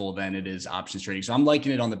stressful than it is options trading. So I'm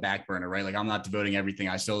liking it on the back burner, right? Like I'm not devoting everything.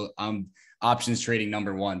 I'm options trading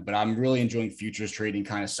number one, but I'm really enjoying futures trading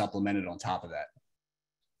kind of supplemented on top of that.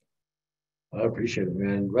 I appreciate it,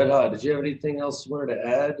 man. Red Hot, did you have anything else you wanted to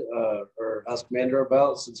add or ask Mander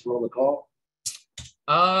about since we're on the call?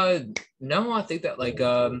 No, I think that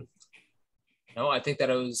I think that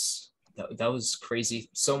that was crazy.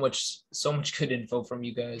 So much good info from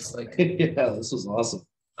you guys. Like, yeah, this was awesome.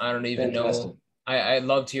 I don't even know. I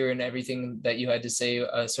loved hearing everything that you had to say,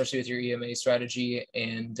 especially with your EMA strategy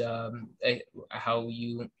and how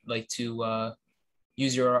you like to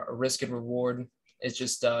use your risk and reward. It's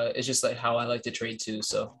just like how I like to trade too.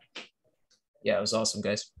 So yeah, it was awesome,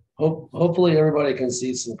 guys. Hopefully everybody can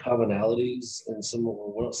see some commonalities in some of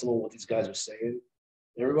what these guys are saying.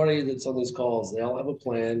 Everybody that's on these calls, they all have a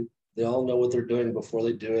plan. They all know what they're doing before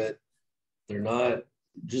they do it. They're not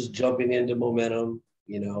just jumping into momentum,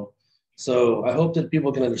 So I hope that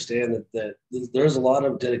people can understand that there's a lot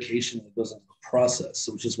of dedication that goes into the process,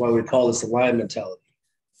 which is why we call this the lion mentality.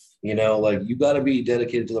 Like you got to be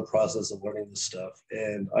dedicated to the process of learning this stuff.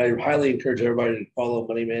 And I highly encourage everybody to follow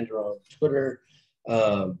Money Mander on Twitter.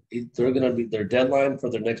 Their deadline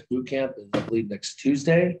for their next boot camp is, I believe, next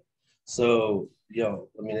Tuesday. So,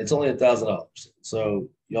 it's only $1,000. So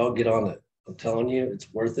y'all get on it. I'm telling you,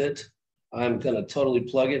 it's worth it. I'm going to totally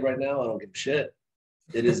plug it right now. I don't give a shit.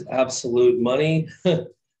 It is absolute money.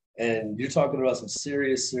 And you're talking about some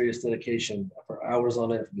serious, serious dedication for hours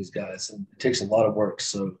on end from these guys. And it takes a lot of work.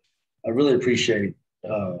 So I really appreciate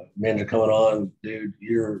Mander coming on, dude.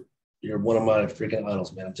 You're one of my freaking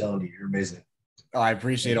idols, man. I'm telling you, you're amazing. Oh, I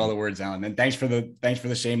appreciate all the words, Alan. And thanks for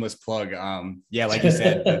the shameless plug. Yeah, like you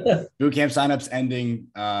said, the boot camp signups ending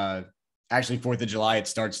actually 4th of July. It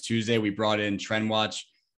starts Tuesday. We brought in Trendwatch,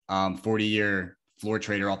 40-year floor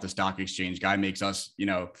trader off the stock exchange. Guy makes us,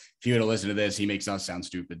 if you were to listen to this, he makes us sound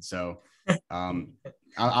stupid. So I'm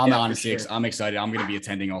honestly, I'm excited. I'm going to be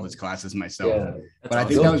attending all his classes myself. Yeah, but I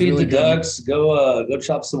think that was really good. Ducks. Go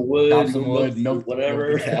chop some wood, milk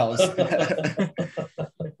whatever. Cows.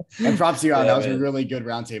 And props to you, that was a really good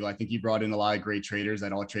roundtable. I think you brought in a lot of great traders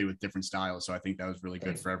that all trade with different styles. So I think that was really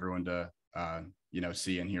good for everyone to,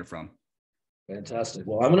 see and hear from. Fantastic.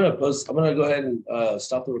 Well, I'm going to go ahead and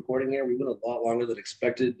stop the recording here. We went a lot longer than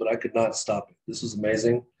expected, but I could not stop it. This was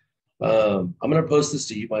amazing. I'm going to post this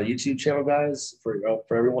to my YouTube channel, guys, for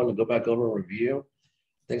everyone to go back over and review.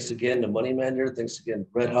 Thanks again to Money Mander. Thanks again to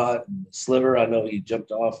Red Hot and Sliver. I know he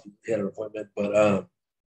jumped off. He had an appointment, but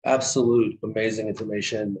absolute amazing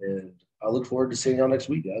information. And I look forward to seeing y'all next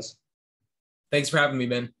week, guys. Thanks for having me,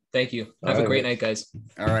 man. Thank you. Have a great night, guys.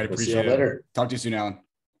 All right. Appreciate it. Later. Talk to you soon, Alan.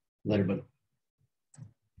 Later, bud.